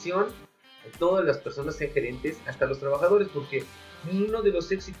la dirección, a todas las personas sean gerentes, hasta los trabajadores, porque uno de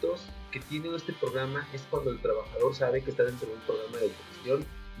los éxitos que tiene este programa es cuando el trabajador sabe que está dentro de un programa de autogestión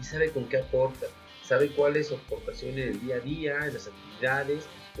y sabe con qué aporta, sabe cuál es su aportación en el día a día, en las actividades,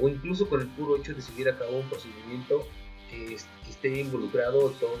 o incluso con el puro hecho de seguir a cabo un procedimiento que esté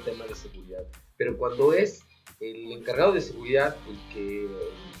involucrado en todo un tema de seguridad. Pero cuando es el encargado de seguridad, el que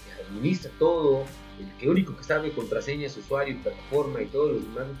administra todo, el que único que sabe contraseñas, usuario, plataforma y todos los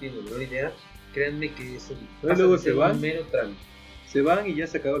demás no tienen la menor idea, créanme que eso luego se van, un mero trámite. Se van y ya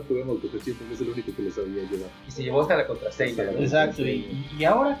se acabó el programa de autogestión porque es el único que les sabía llevar. Y se llevó hasta la contraseña. Exacto, ¿y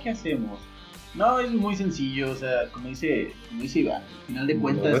ahora qué hacemos? No, es muy sencillo, o sea, como dice Iván, al final de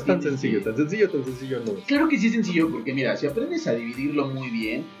cuentas... No es tan sencillo no es. Claro que sí es sencillo, porque mira, si aprendes a dividirlo muy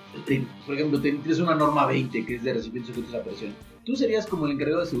bien, por ejemplo, tienes una norma 20 que es de recipientes sujetos a presión, tú serías como el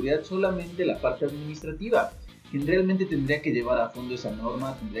encargado de seguridad solamente la parte administrativa. Quien realmente tendría que llevar a fondo esa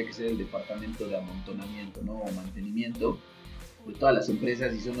norma tendría que ser el departamento de amontonamiento, ¿no? O mantenimiento de todas las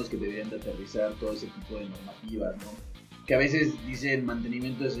empresas, y son los que deberían de aterrizar todo ese tipo de normativas, ¿no? Que a veces dicen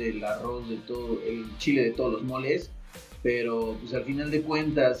mantenimiento es el arroz de todo, el chile de todos los moles, pero pues al final de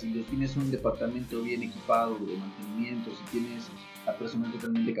cuentas, si tienes un departamento bien equipado de mantenimiento, si tienes a personal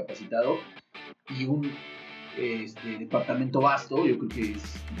totalmente capacitado y un departamento vasto, yo creo que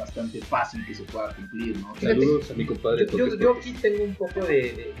es bastante fácil que se pueda cumplir, ¿no? Saludos a mi compadre. Yo aquí tengo un poco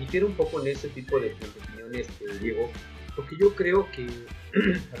difiero un poco en ese tipo de opiniones, Diego, porque yo creo que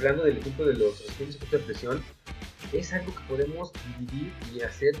hablando del ejemplo de los recipientes de presión, es algo que podemos dividir y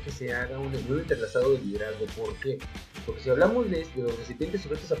hacer que se haga un entrelazado de liderazgo. ¿Por qué? Porque si hablamos de los recipientes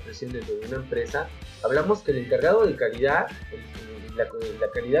sujetos a presión dentro de una empresa, hablamos que el encargado de calidad,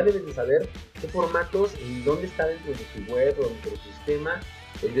 la calidad debe de saber qué formatos y dónde está dentro de su web o dentro de su sistema.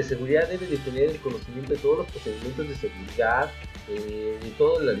 El de seguridad debe de tener el conocimiento de todos los procedimientos de seguridad, de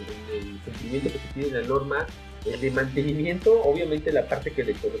todo el cumplimiento que se pide en la norma. El de mantenimiento, obviamente la parte que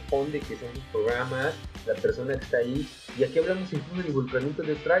le corresponde, que son los programas, la persona que está ahí. Y aquí hablamos incluso del involucramiento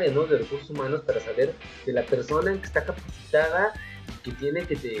de otra área, ¿no? De recursos humanos, para saber que la persona que está capacitada, que tiene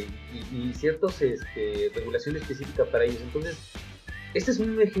y ciertas regulación específica para ellos. Entonces, este es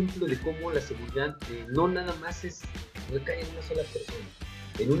un ejemplo de cómo la seguridad no nada más recae en una sola persona.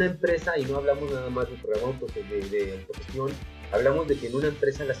 en una empresa, y no hablamos nada más de programa de autogestión, hablamos de que en una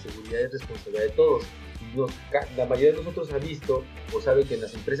empresa la seguridad es responsabilidad de todos. La mayoría de nosotros ha visto o sabe que en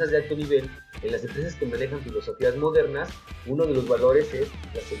las empresas de alto nivel, en las empresas que manejan filosofías modernas, uno de los valores es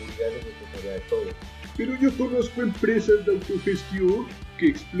la seguridad es responsabilidad de todos. Pero yo conozco empresas de autogestión que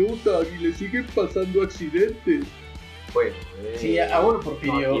explotan y le siguen pasando accidentes. Bueno, sí, abuelo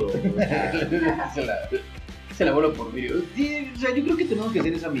Porfirio. Se la abuelo Porfirio. Sí, o sea, yo creo que tenemos que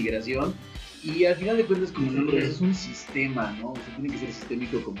hacer esa migración. Y al final de cuentas, como no es un sistema, ¿no? O sea, tiene que ser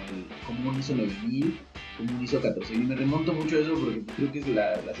sistémico como un ISO 9000, como un ISO 14000. Y me remonto mucho a eso porque creo que es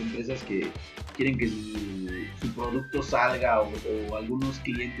las empresas que quieren que su producto salga o algunos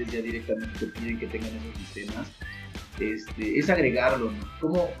clientes ya directamente te piden que tengan esos sistemas. Es agregarlo,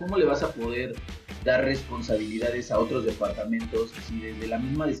 ¿no? ¿Cómo le vas a poder dar responsabilidades a otros departamentos si desde la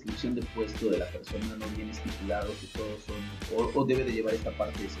misma descripción de puesto de la persona no viene estipulado que todos son o debe de llevar esta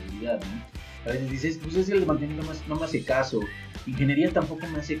parte de seguridad, ¿no? A veces dices, pues es el mantenimiento no me hace caso, ingeniería tampoco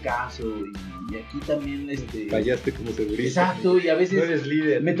me hace caso y aquí también fallaste como segurista. Exacto, y a veces no eres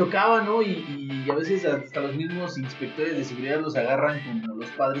líder. Me tocaba, ¿no? Y a veces hasta los mismos inspectores de seguridad los agarran como los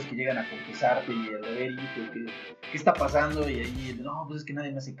padres que llegan a confesarte y a ver, hijo, ¿qué está pasando? Y ahí, no, pues es que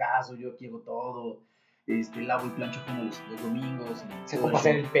nadie me hace caso, yo aquí hago todo. Lavo y plancho como los domingos. Se va a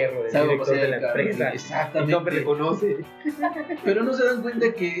pasar el perro del director de la empresa. Exactamente. Y no me reconoce. Pero no se dan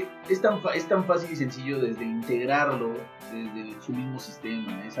cuenta que es tan fácil y sencillo desde integrarlo, desde su mismo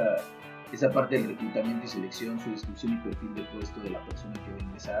sistema, esa parte del reclutamiento y selección, su descripción y perfil de puesto de la persona que va a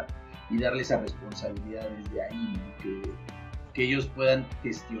ingresar y darle esa responsabilidad desde ahí, ¿no? Que ellos puedan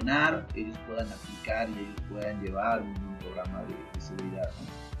gestionar, ellos puedan aplicar y ellos puedan llevar un programa de seguridad,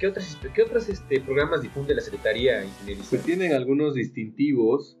 ¿no? ¿Qué otros programas difunde la Secretaría Ingeniería? Pues tienen algunos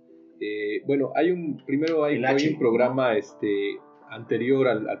distintivos. Bueno, hay un programa anterior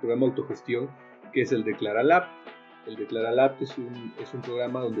al programa autogestión, que es el Declaralab. El Declaralab es un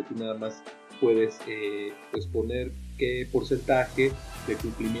programa donde tú nada más puedes pues poner qué porcentaje de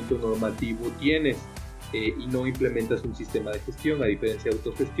cumplimiento normativo tienes y no implementas un sistema de gestión, a diferencia de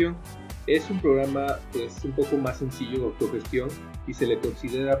autogestión. Es un programa pues un poco más sencillo de autogestión y se le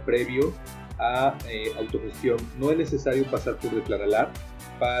considera previo a autogestión. No es necesario pasar por Declaralab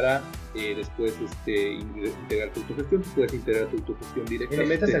para después integrar tu autogestión. Tú puedes integrar tu autogestión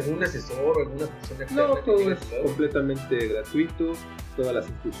directamente. ¿Necesitas algún asesor o alguna persona externa? No, todo es completamente gratuito. Todas las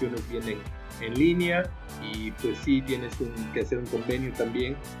instrucciones vienen en línea y pues sí tienes que hacer un convenio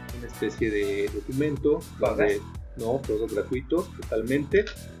también, una especie de documento. No, todo gratuito, totalmente.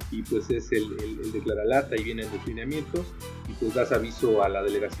 Y pues es el Declaralab, ahí vienen los lineamientos y pues das aviso a la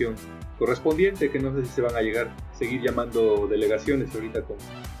delegación correspondiente, que no sé si se van a seguir llamando delegaciones ahorita con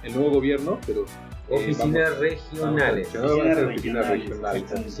el nuevo gobierno, pero oficinas regionales. Oficinas regionales.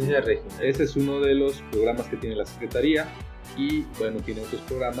 Ese es uno de los programas que tiene la Secretaría y bueno, tiene otros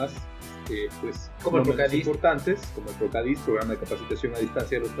programas pues como el Procadis, importantes, como el Procadis, programa de capacitación a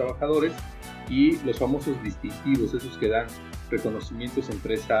distancia de los trabajadores, y los famosos distintivos, esos que dan reconocimientos a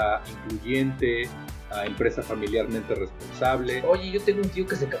empresa incluyente, a empresa familiarmente responsable. Oye, yo tengo un tío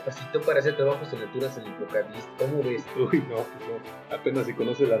que se capacitó para hacer trabajos en alturas en el Procadis. ¿Cómo ves? Uy, no, apenas si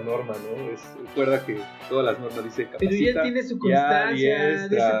conoce la norma, ¿no? Recuerda que todas las normas dicen capacita. Pero ya tiene su constancia,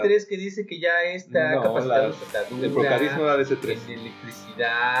 DC3 que dice que ya está capacitado en soldadura. El Procadis no da DC3. En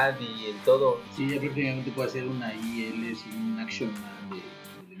electricidad y en todo. Sí, ya prácticamente puede hacer una IL, un Action Man de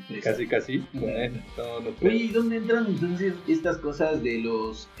la empresa. Casi. Bueno, no. Oye, ¿y dónde entran entonces estas cosas de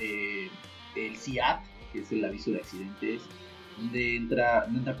los... el CIAT, que es el aviso de accidentes, donde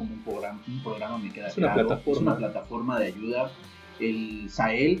no entra como un programa me queda claro, es una plataforma de ayuda. El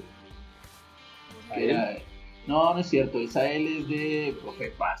SAEL, no es cierto, el SAEL es de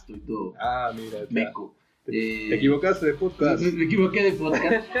Profe Pasto y todo. Mira, Meco. Te equivocaste de podcast. Me equivoqué de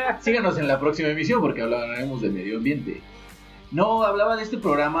podcast. Síganos en la próxima emisión porque hablaremos de medio ambiente. No, hablaba de este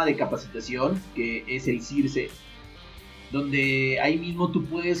programa de capacitación que es el CIRCE, donde ahí mismo tú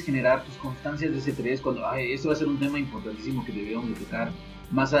puedes generar tus constancias de C3 cuando esto va a ser un tema importantísimo que deberíamos de tocar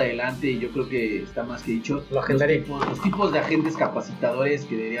más adelante, y yo creo que está más que dicho los tipos de agentes capacitadores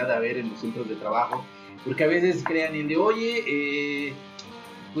que debería de haber en los centros de trabajo, porque a veces crean el de oye,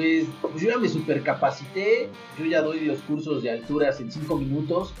 pues yo ya me supercapacité, yo ya doy los cursos de alturas en 5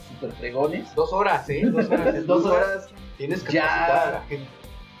 minutos, super fregones. 2 horas, 2 horas. Tienes que capacitar a la gente.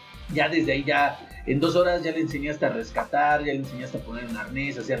 Ya desde ahí en 2 horas ya le enseñaste a rescatar, ya le enseñaste a poner un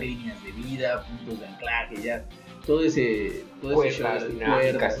arnés, a hacer líneas de vida, puntos de anclaje, ya todo ese cuerdas,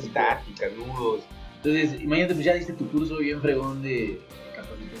 dinámicas, tácticas, nudos. Entonces, imagínate, pues ya diste tu curso bien fregón de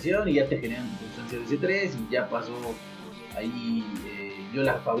capacitación y ya te generan tu constancia de C3 y ya pasó ahí yo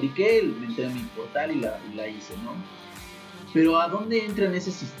la fabriqué, me entré en mi portal y la hice, ¿no? Pero ¿a dónde entran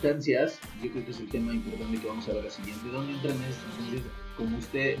esas instancias? Yo creo que es el tema importante que vamos a ver la siguiente. ¿Dónde entran esas instancias como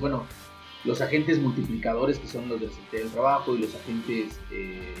usted, bueno, los agentes multiplicadores que son los de la Secretaría del Trabajo y los agentes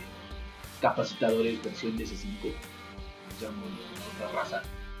capacitadores versión DC5, llamo otra raza,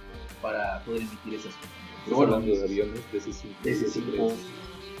 para poder emitir esas cosas? Pero bueno, hablando de aviones, DC5.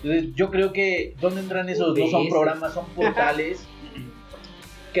 Entonces yo creo que ¿dónde entran esos? No son programas, son portales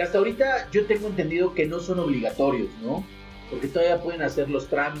que hasta ahorita yo tengo entendido que no son obligatorios, ¿no? Porque todavía pueden hacer los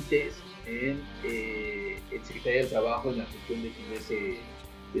trámites en Secretaría del Trabajo en la cuestión de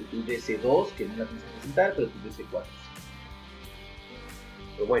tu DC2, que no la tienes que presentar, pero tu DC4.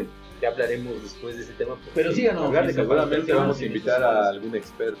 Pero bueno, ya hablaremos después de ese tema. Pero síganos. Hablar de seguramente vamos a invitar a algún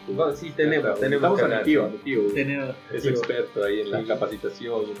experto. Bueno, sí, tenemos que hablar. Es experto ahí en la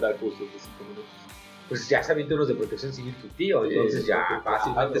capacitación y dar cursos de 5 minutos. Pues ya se avienta unos de protección civil tu tío, entonces ya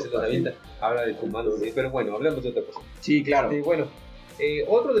fácilmente se los avienta. Habla de comandos, pero bueno, hablemos de otra cosa. Sí, claro. Bueno,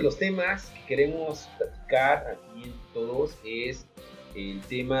 otro de los temas que queremos platicar aquí en todos es el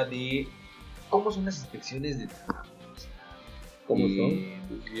tema de cómo son las inspecciones de trabajo. ¿Cómo son?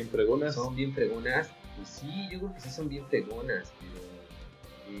 ¿Bien fregonas? Son bien fregonas. Pues sí, yo creo que sí son bien fregonas,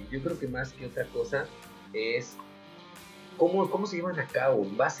 pero yo creo que más que otra cosa es ¿Cómo se llevan a cabo?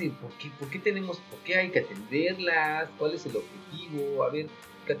 ¿En base? ¿Por qué hay que atenderlas? ¿Cuál es el objetivo? A ver,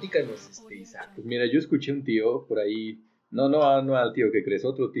 platícanos, Isaac. Pues mira, yo escuché un tío por ahí, no al tío que crees,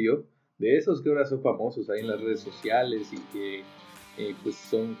 otro tío, de esos que ahora son famosos ahí en las redes sociales y que pues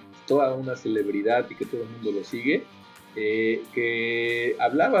son toda una celebridad y que todo el mundo lo sigue, que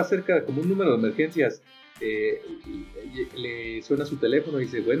hablaba acerca de como un número de emergencias. Le suena su teléfono y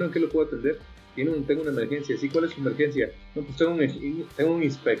dice, bueno, ¿en qué lo puedo atender? Tengo una emergencia. ¿Sí? ¿Cuál es su emergencia? No, pues tengo un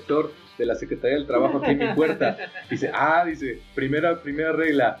inspector de la Secretaría del Trabajo aquí en mi puerta. Dice, primera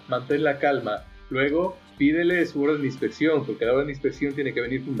regla, mantén la calma. Luego, pídele su orden de inspección, porque la orden de inspección tiene que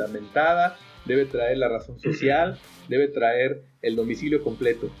venir fundamentada, debe traer la razón social, debe traer el domicilio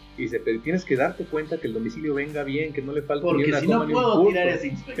completo. Y dice, pero tienes que darte cuenta que el domicilio venga bien, que no le falte ni una coma. Porque si no puedo tirar esa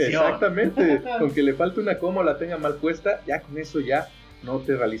inspección. Exactamente, con que le falte una coma o la tenga mal puesta, ya con eso ya no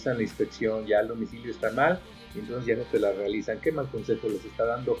te realizan la inspección, ya el domicilio está mal, y entonces ya no te la realizan. ¿Qué mal consejo les está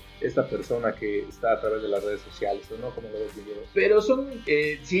dando esta persona que está a través de las redes sociales, o no? ¿Cómo lo ves, Guillermo? Pero son,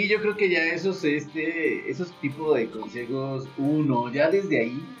 sí, yo creo que ya esos tipos de consejos, ya desde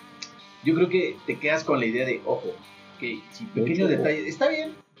ahí, yo creo que te quedas con la idea de, ojo, que si pequeños detalles, está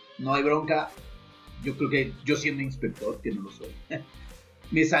bien, no hay bronca. Yo creo que yo siendo inspector, que no lo soy,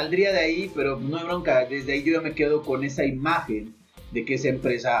 me saldría de ahí, pero no hay bronca. Desde ahí yo ya me quedo con esa imagen de que esa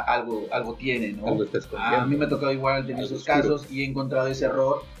empresa algo tiene, ¿no? Algo está escondiendo. A mí me ha tocado igual tener esos casos y he encontrado ese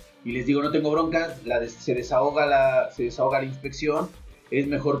error y les digo, no tengo bronca, se desahoga la inspección, es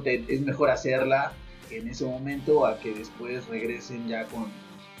mejor hacerla en ese momento a que después regresen ya con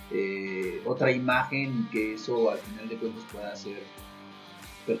otra imagen, que eso al final de cuentas pueda ser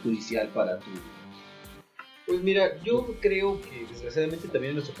perjudicial para tu... Pues mira, yo creo que desgraciadamente también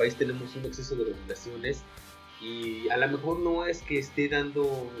en nuestro país tenemos un exceso de regulaciones y a lo mejor no es que esté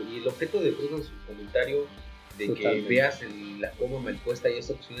dando, y el objeto de su comentario de totalmente, que veas la coma mal puesta y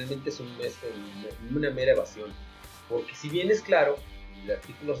eso posiblemente es una mera evasión, porque si bien es claro, el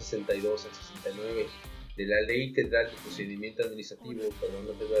artículo 62 al 69 de la Ley Federal de Procedimiento Administrativo, perdón,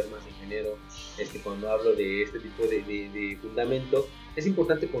 no tengo que ver más ingeniero, cuando hablo de este tipo de fundamento, es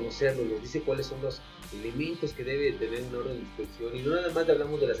importante conocerlo, nos dice cuáles son los elementos que debe tener una orden de inspección, y no nada más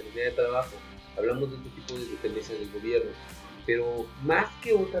hablamos de la Secretaría de Trabajo, hablamos de otro tipo de dependencias del gobierno, pero más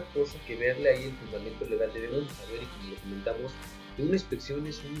que otra cosa que verle ahí el fundamento legal, debemos saber, y como lo comentamos, que una inspección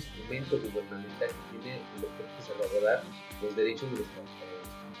es un instrumento gubernamental que tiene el objeto de salvaguardar los derechos de los trabajadores.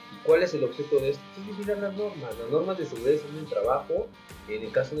 ¿Y cuál es el objeto de esto? Es vigilar las normas de seguridad y salud del trabajo, en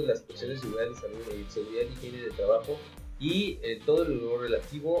el caso de las inspecciones de seguridad y salud, seguridad y higiene del trabajo, y todo lo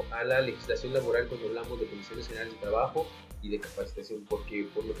relativo a la legislación laboral cuando hablamos de condiciones generales de trabajo y de capacitación, porque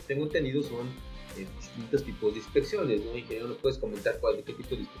por lo que tengo entendido son distintos tipos de inspecciones, ¿no? Ingeniero, ¿nos puedes comentar qué tipo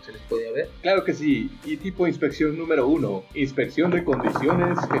de inspecciones puede haber? Claro que sí, y tipo de inspección número 1, inspección de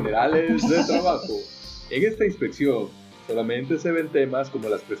condiciones generales de trabajo. En esta inspección solamente se ven temas como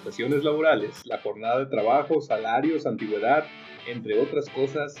las prestaciones laborales, la jornada de trabajo, salarios, antigüedad, entre otras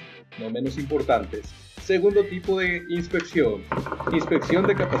cosas no menos importantes. Segundo tipo de inspección, inspección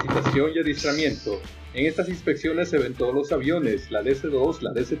de capacitación y adiestramiento. En estas inspecciones se ven todos los aviones, la DC-2,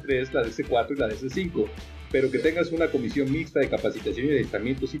 la DC-3, la DC-4 y la DC-5, pero que tengas una comisión mixta de capacitación y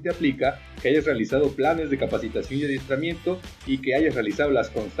adiestramiento sí te aplica, que hayas realizado planes de capacitación y adiestramiento y que hayas realizado las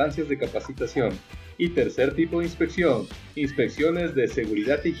constancias de capacitación. Y tercer tipo de inspección, inspecciones de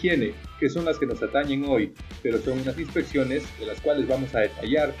seguridad e higiene, que son las que nos atañen hoy, pero son unas inspecciones de las cuales vamos a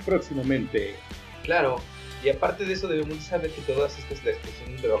detallar próximamente. Claro, y aparte de eso debemos saber que todas estas, la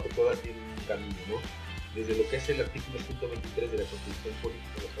inspección de trabajo, todas tienen un camino, ¿no? Desde lo que es el artículo 123 de la Constitución Política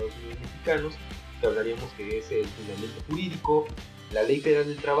de los Estados Unidos Mexicanos, que hablaríamos que es el fundamento jurídico, la Ley Federal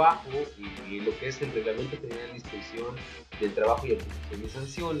del Trabajo y lo que es el Reglamento Federal de Inspección del Trabajo y Aplicación de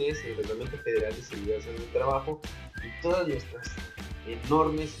Sanciones, el Reglamento Federal de Seguridad y Salud del Trabajo y todas nuestras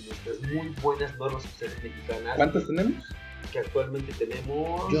enormes y nuestras muy buenas normas sociales mexicanas. ¿Cuántas tenemos? Que actualmente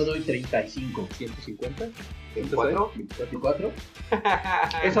tenemos... Yo doy 35. 150. 24. 24.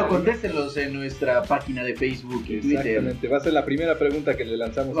 Eso contéstenlos en nuestra página de Facebook y Twitter. Exactamente, va a ser la primera pregunta que le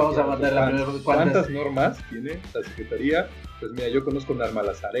lanzamos. Vamos a mandar la primera. ¿Cuántas normas tiene la Secretaría? Pues mira, yo conozco a Norma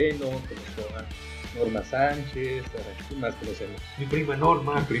Lazareno, conozco a Norma Sánchez, ¿quién más conocemos? Mi prima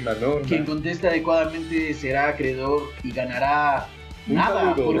Norma. Quien conteste adecuadamente será acreedor y ganará Un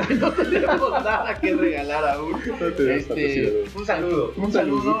nada, saludo. porque no tenemos nada que regalar aún. Un saludo. Un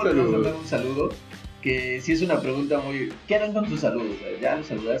saludo, le vamos a mandar un saludo. Que si es una pregunta muy... ¿Qué harán con tus saludos? Ya los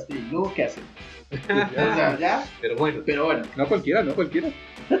saludaste y luego ¿qué hacen? O sea, ya. Pero bueno. No cualquiera.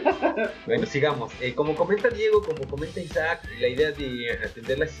 Bueno, sigamos. Como comenta Diego, como comenta Isaac, la idea de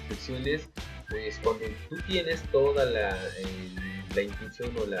atender las inspecciones, pues cuando tú tienes toda la intención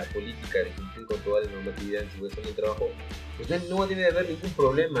o la política de cumplir con toda la normatividad en seguridad del trabajo, pues no debe haber ningún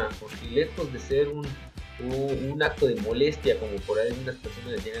problema, porque lejos de ser un acto de molestia, como por ahí algunas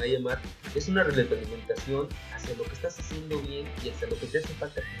personas les llegan a llamar, es una retroalimentación hacia lo que estás haciendo bien y hacia lo que te hace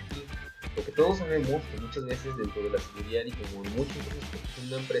falta cumplir. Porque todos sabemos que muchas veces dentro de la seguridad y como en muchos otros aspectos de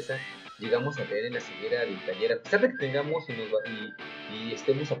una empresa, llegamos a caer en la ceguera del taller. A pesar de que tengamos y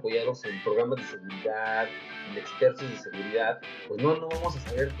estemos apoyados en programas de seguridad, en expertos de seguridad, pues no vamos a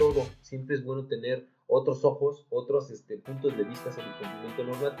saber todo. Siempre es bueno tener otros ojos, otros puntos de vista sobre el cumplimiento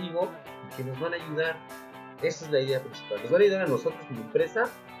normativo y que nos van a ayudar. Esa es la idea principal. Nos van a ayudar a nosotros como empresa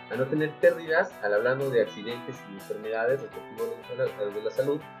a no tener pérdidas al hablando de accidentes y enfermedades respectivos de la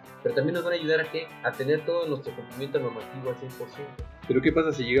salud, pero también nos van a ayudar a tener todo nuestro cumplimiento normativo al 100%. Pero ¿qué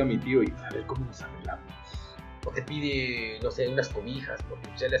pasa si llega mi tío y a ver cómo nos arreglamos? O te pide, no sé, unas cobijas, porque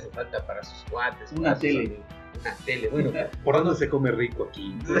ya le hace falta para sus cuates. Una tele. Una tele, bueno. ¿Por dónde se come rico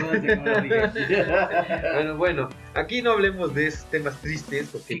aquí? Bueno, aquí no hablemos de esos temas tristes,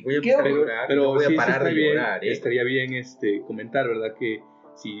 porque voy a ¿Qué? empezar a llorar, Pero no voy sí, a parar de llorar. estaría bien comentar, ¿verdad? Que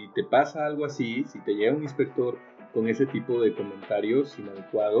si te pasa algo así, si te llega un inspector con ese tipo de comentarios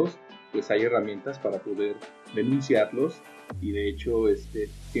inadecuados, pues hay herramientas para poder denunciarlos y de hecho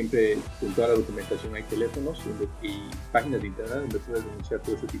siempre en toda la documentación hay teléfonos y páginas de internet donde puedes denunciar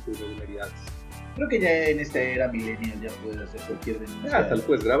todo ese tipo de irregularidades. Creo que ya en esta era millennial ya puedes hacer cualquier denuncia. Hasta lo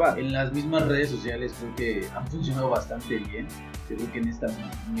puedes grabar. En las mismas redes sociales creo que han funcionado bastante bien. Creo que en esta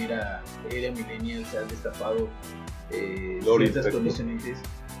era millennial se han destapado ciertas condicionantes,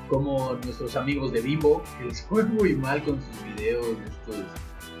 como nuestros amigos de Bimbo, que les fue muy mal con sus videos, estos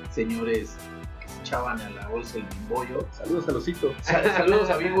señores que se echaban a la bolsa el bimbollo. Saludos a Losito. Saludos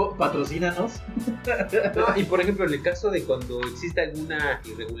a Bimbo, patrocínanos. No, y por ejemplo, en el caso de cuando existe alguna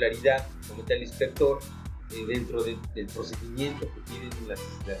irregularidad, comenta el inspector, dentro del procedimiento que tienen las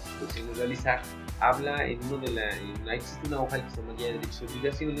instituciones realizar, habla existe una hoja que se llama Guía de Derechos y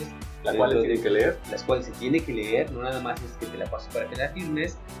Obligaciones, ¿La cual se tiene que leer? Las cuales se tiene que leer, no nada más es que te la paso para que la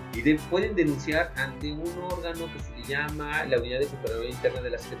firmes, y pueden denunciar ante un órgano que se le llama la Unidad de Contraloría Interna de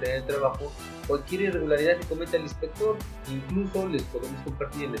la Secretaría del Trabajo cualquier irregularidad que cometa el inspector. Incluso les podemos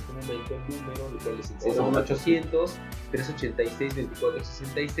compartir en este momento el número, el cual es el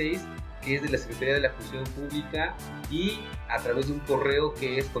 0800-386-2466, que es de la Secretaría de la Función Pública, y a través de un correo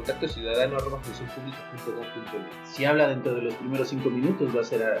que es contactociudadano@funcionpublica.gov.mx. Si habla dentro de los primeros 5 minutos va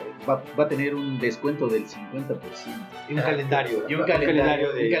a tener un descuento del 50%. Y un calendario. Y un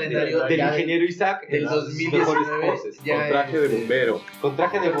calendario del ingeniero Isaac del 2019. Con traje de bombero. Con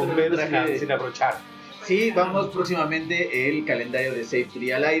traje de bombero sin abrochar. Sí, vamos próximamente el calendario de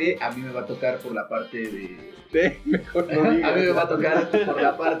Safety al aire. A mí me va a tocar por la parte de... Mejor no digas. A mí me va a tocar por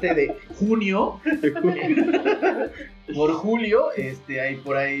la parte de junio. Por julio, ahí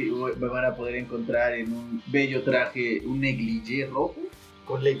por ahí me van a poder encontrar en un bello traje, un negligé rojo.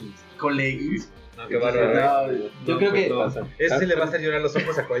 Con leggings. No, qué bárbaro. Yo creo que eso se le va a hacer llorar los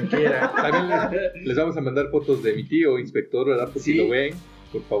ojos a cualquiera. También les vamos a mandar fotos de mi tío, inspector, ¿verdad? Por si lo ven,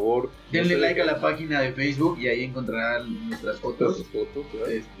 por favor. Denle like a la página de Facebook y ahí encontrarán nuestras fotos.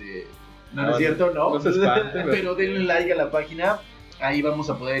 No es cierto, no. No se espanten. Pero denle like a la página. Ahí vamos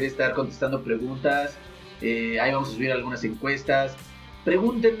a poder estar contestando preguntas. Ahí vamos a subir algunas encuestas.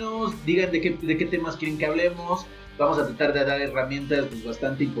 pregúntenos, digan de qué temas quieren que hablemos. Vamos a tratar de dar herramientas pues,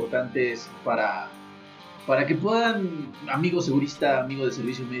 bastante importantes para que puedan, amigo segurista, amigo de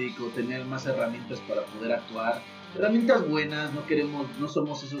servicio médico, tener más herramientas para poder actuar. Herramientas buenas, no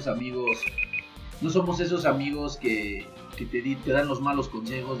somos esos amigos que te dan los malos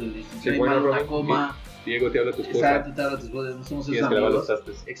consejos de si mal una coma. Diego, te habla tu esposa. Exacto, te habla tu esposa. No somos esos amigos.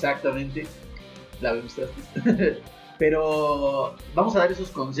 Exactamente. Lavemos trastes. Pero vamos a dar esos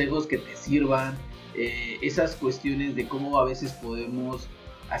consejos que te sirvan. Esas cuestiones de cómo a veces podemos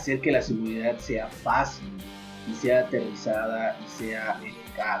hacer que la seguridad sea fácil y sea aterrizada y sea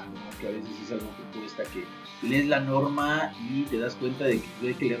eficaz, ¿no? Que a veces es algo que cuesta, que lees la norma y te das cuenta de que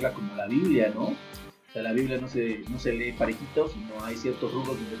hay que leerla como la Biblia, ¿no? O sea, la Biblia no se lee parejito, sino hay ciertos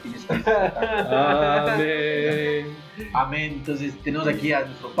rubros donde tienes que Amén. Amén. Entonces tenemos aquí a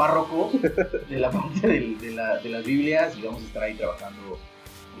nuestro párroco de la parte de las Biblias y vamos a estar ahí trabajando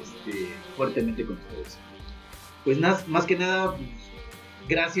fuertemente con ustedes. Pues más que nada,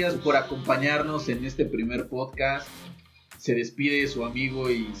 gracias por acompañarnos en este primer podcast. Se despide su amigo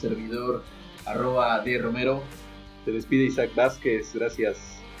y servidor @dromero. Se despide Isaac Vázquez,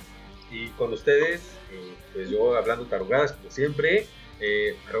 gracias. Y con ustedes, pues yo hablando tarugadas como siempre,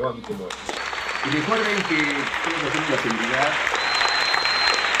 @mitomor. Y recuerden que todos hacemos la seguridad.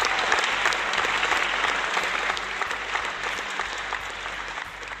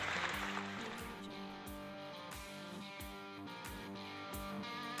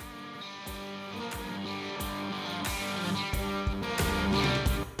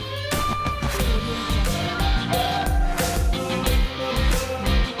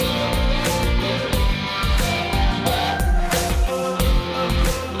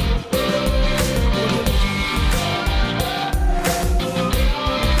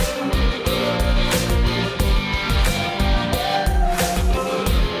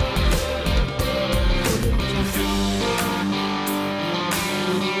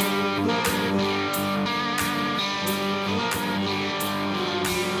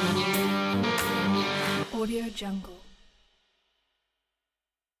 Audio Jungle.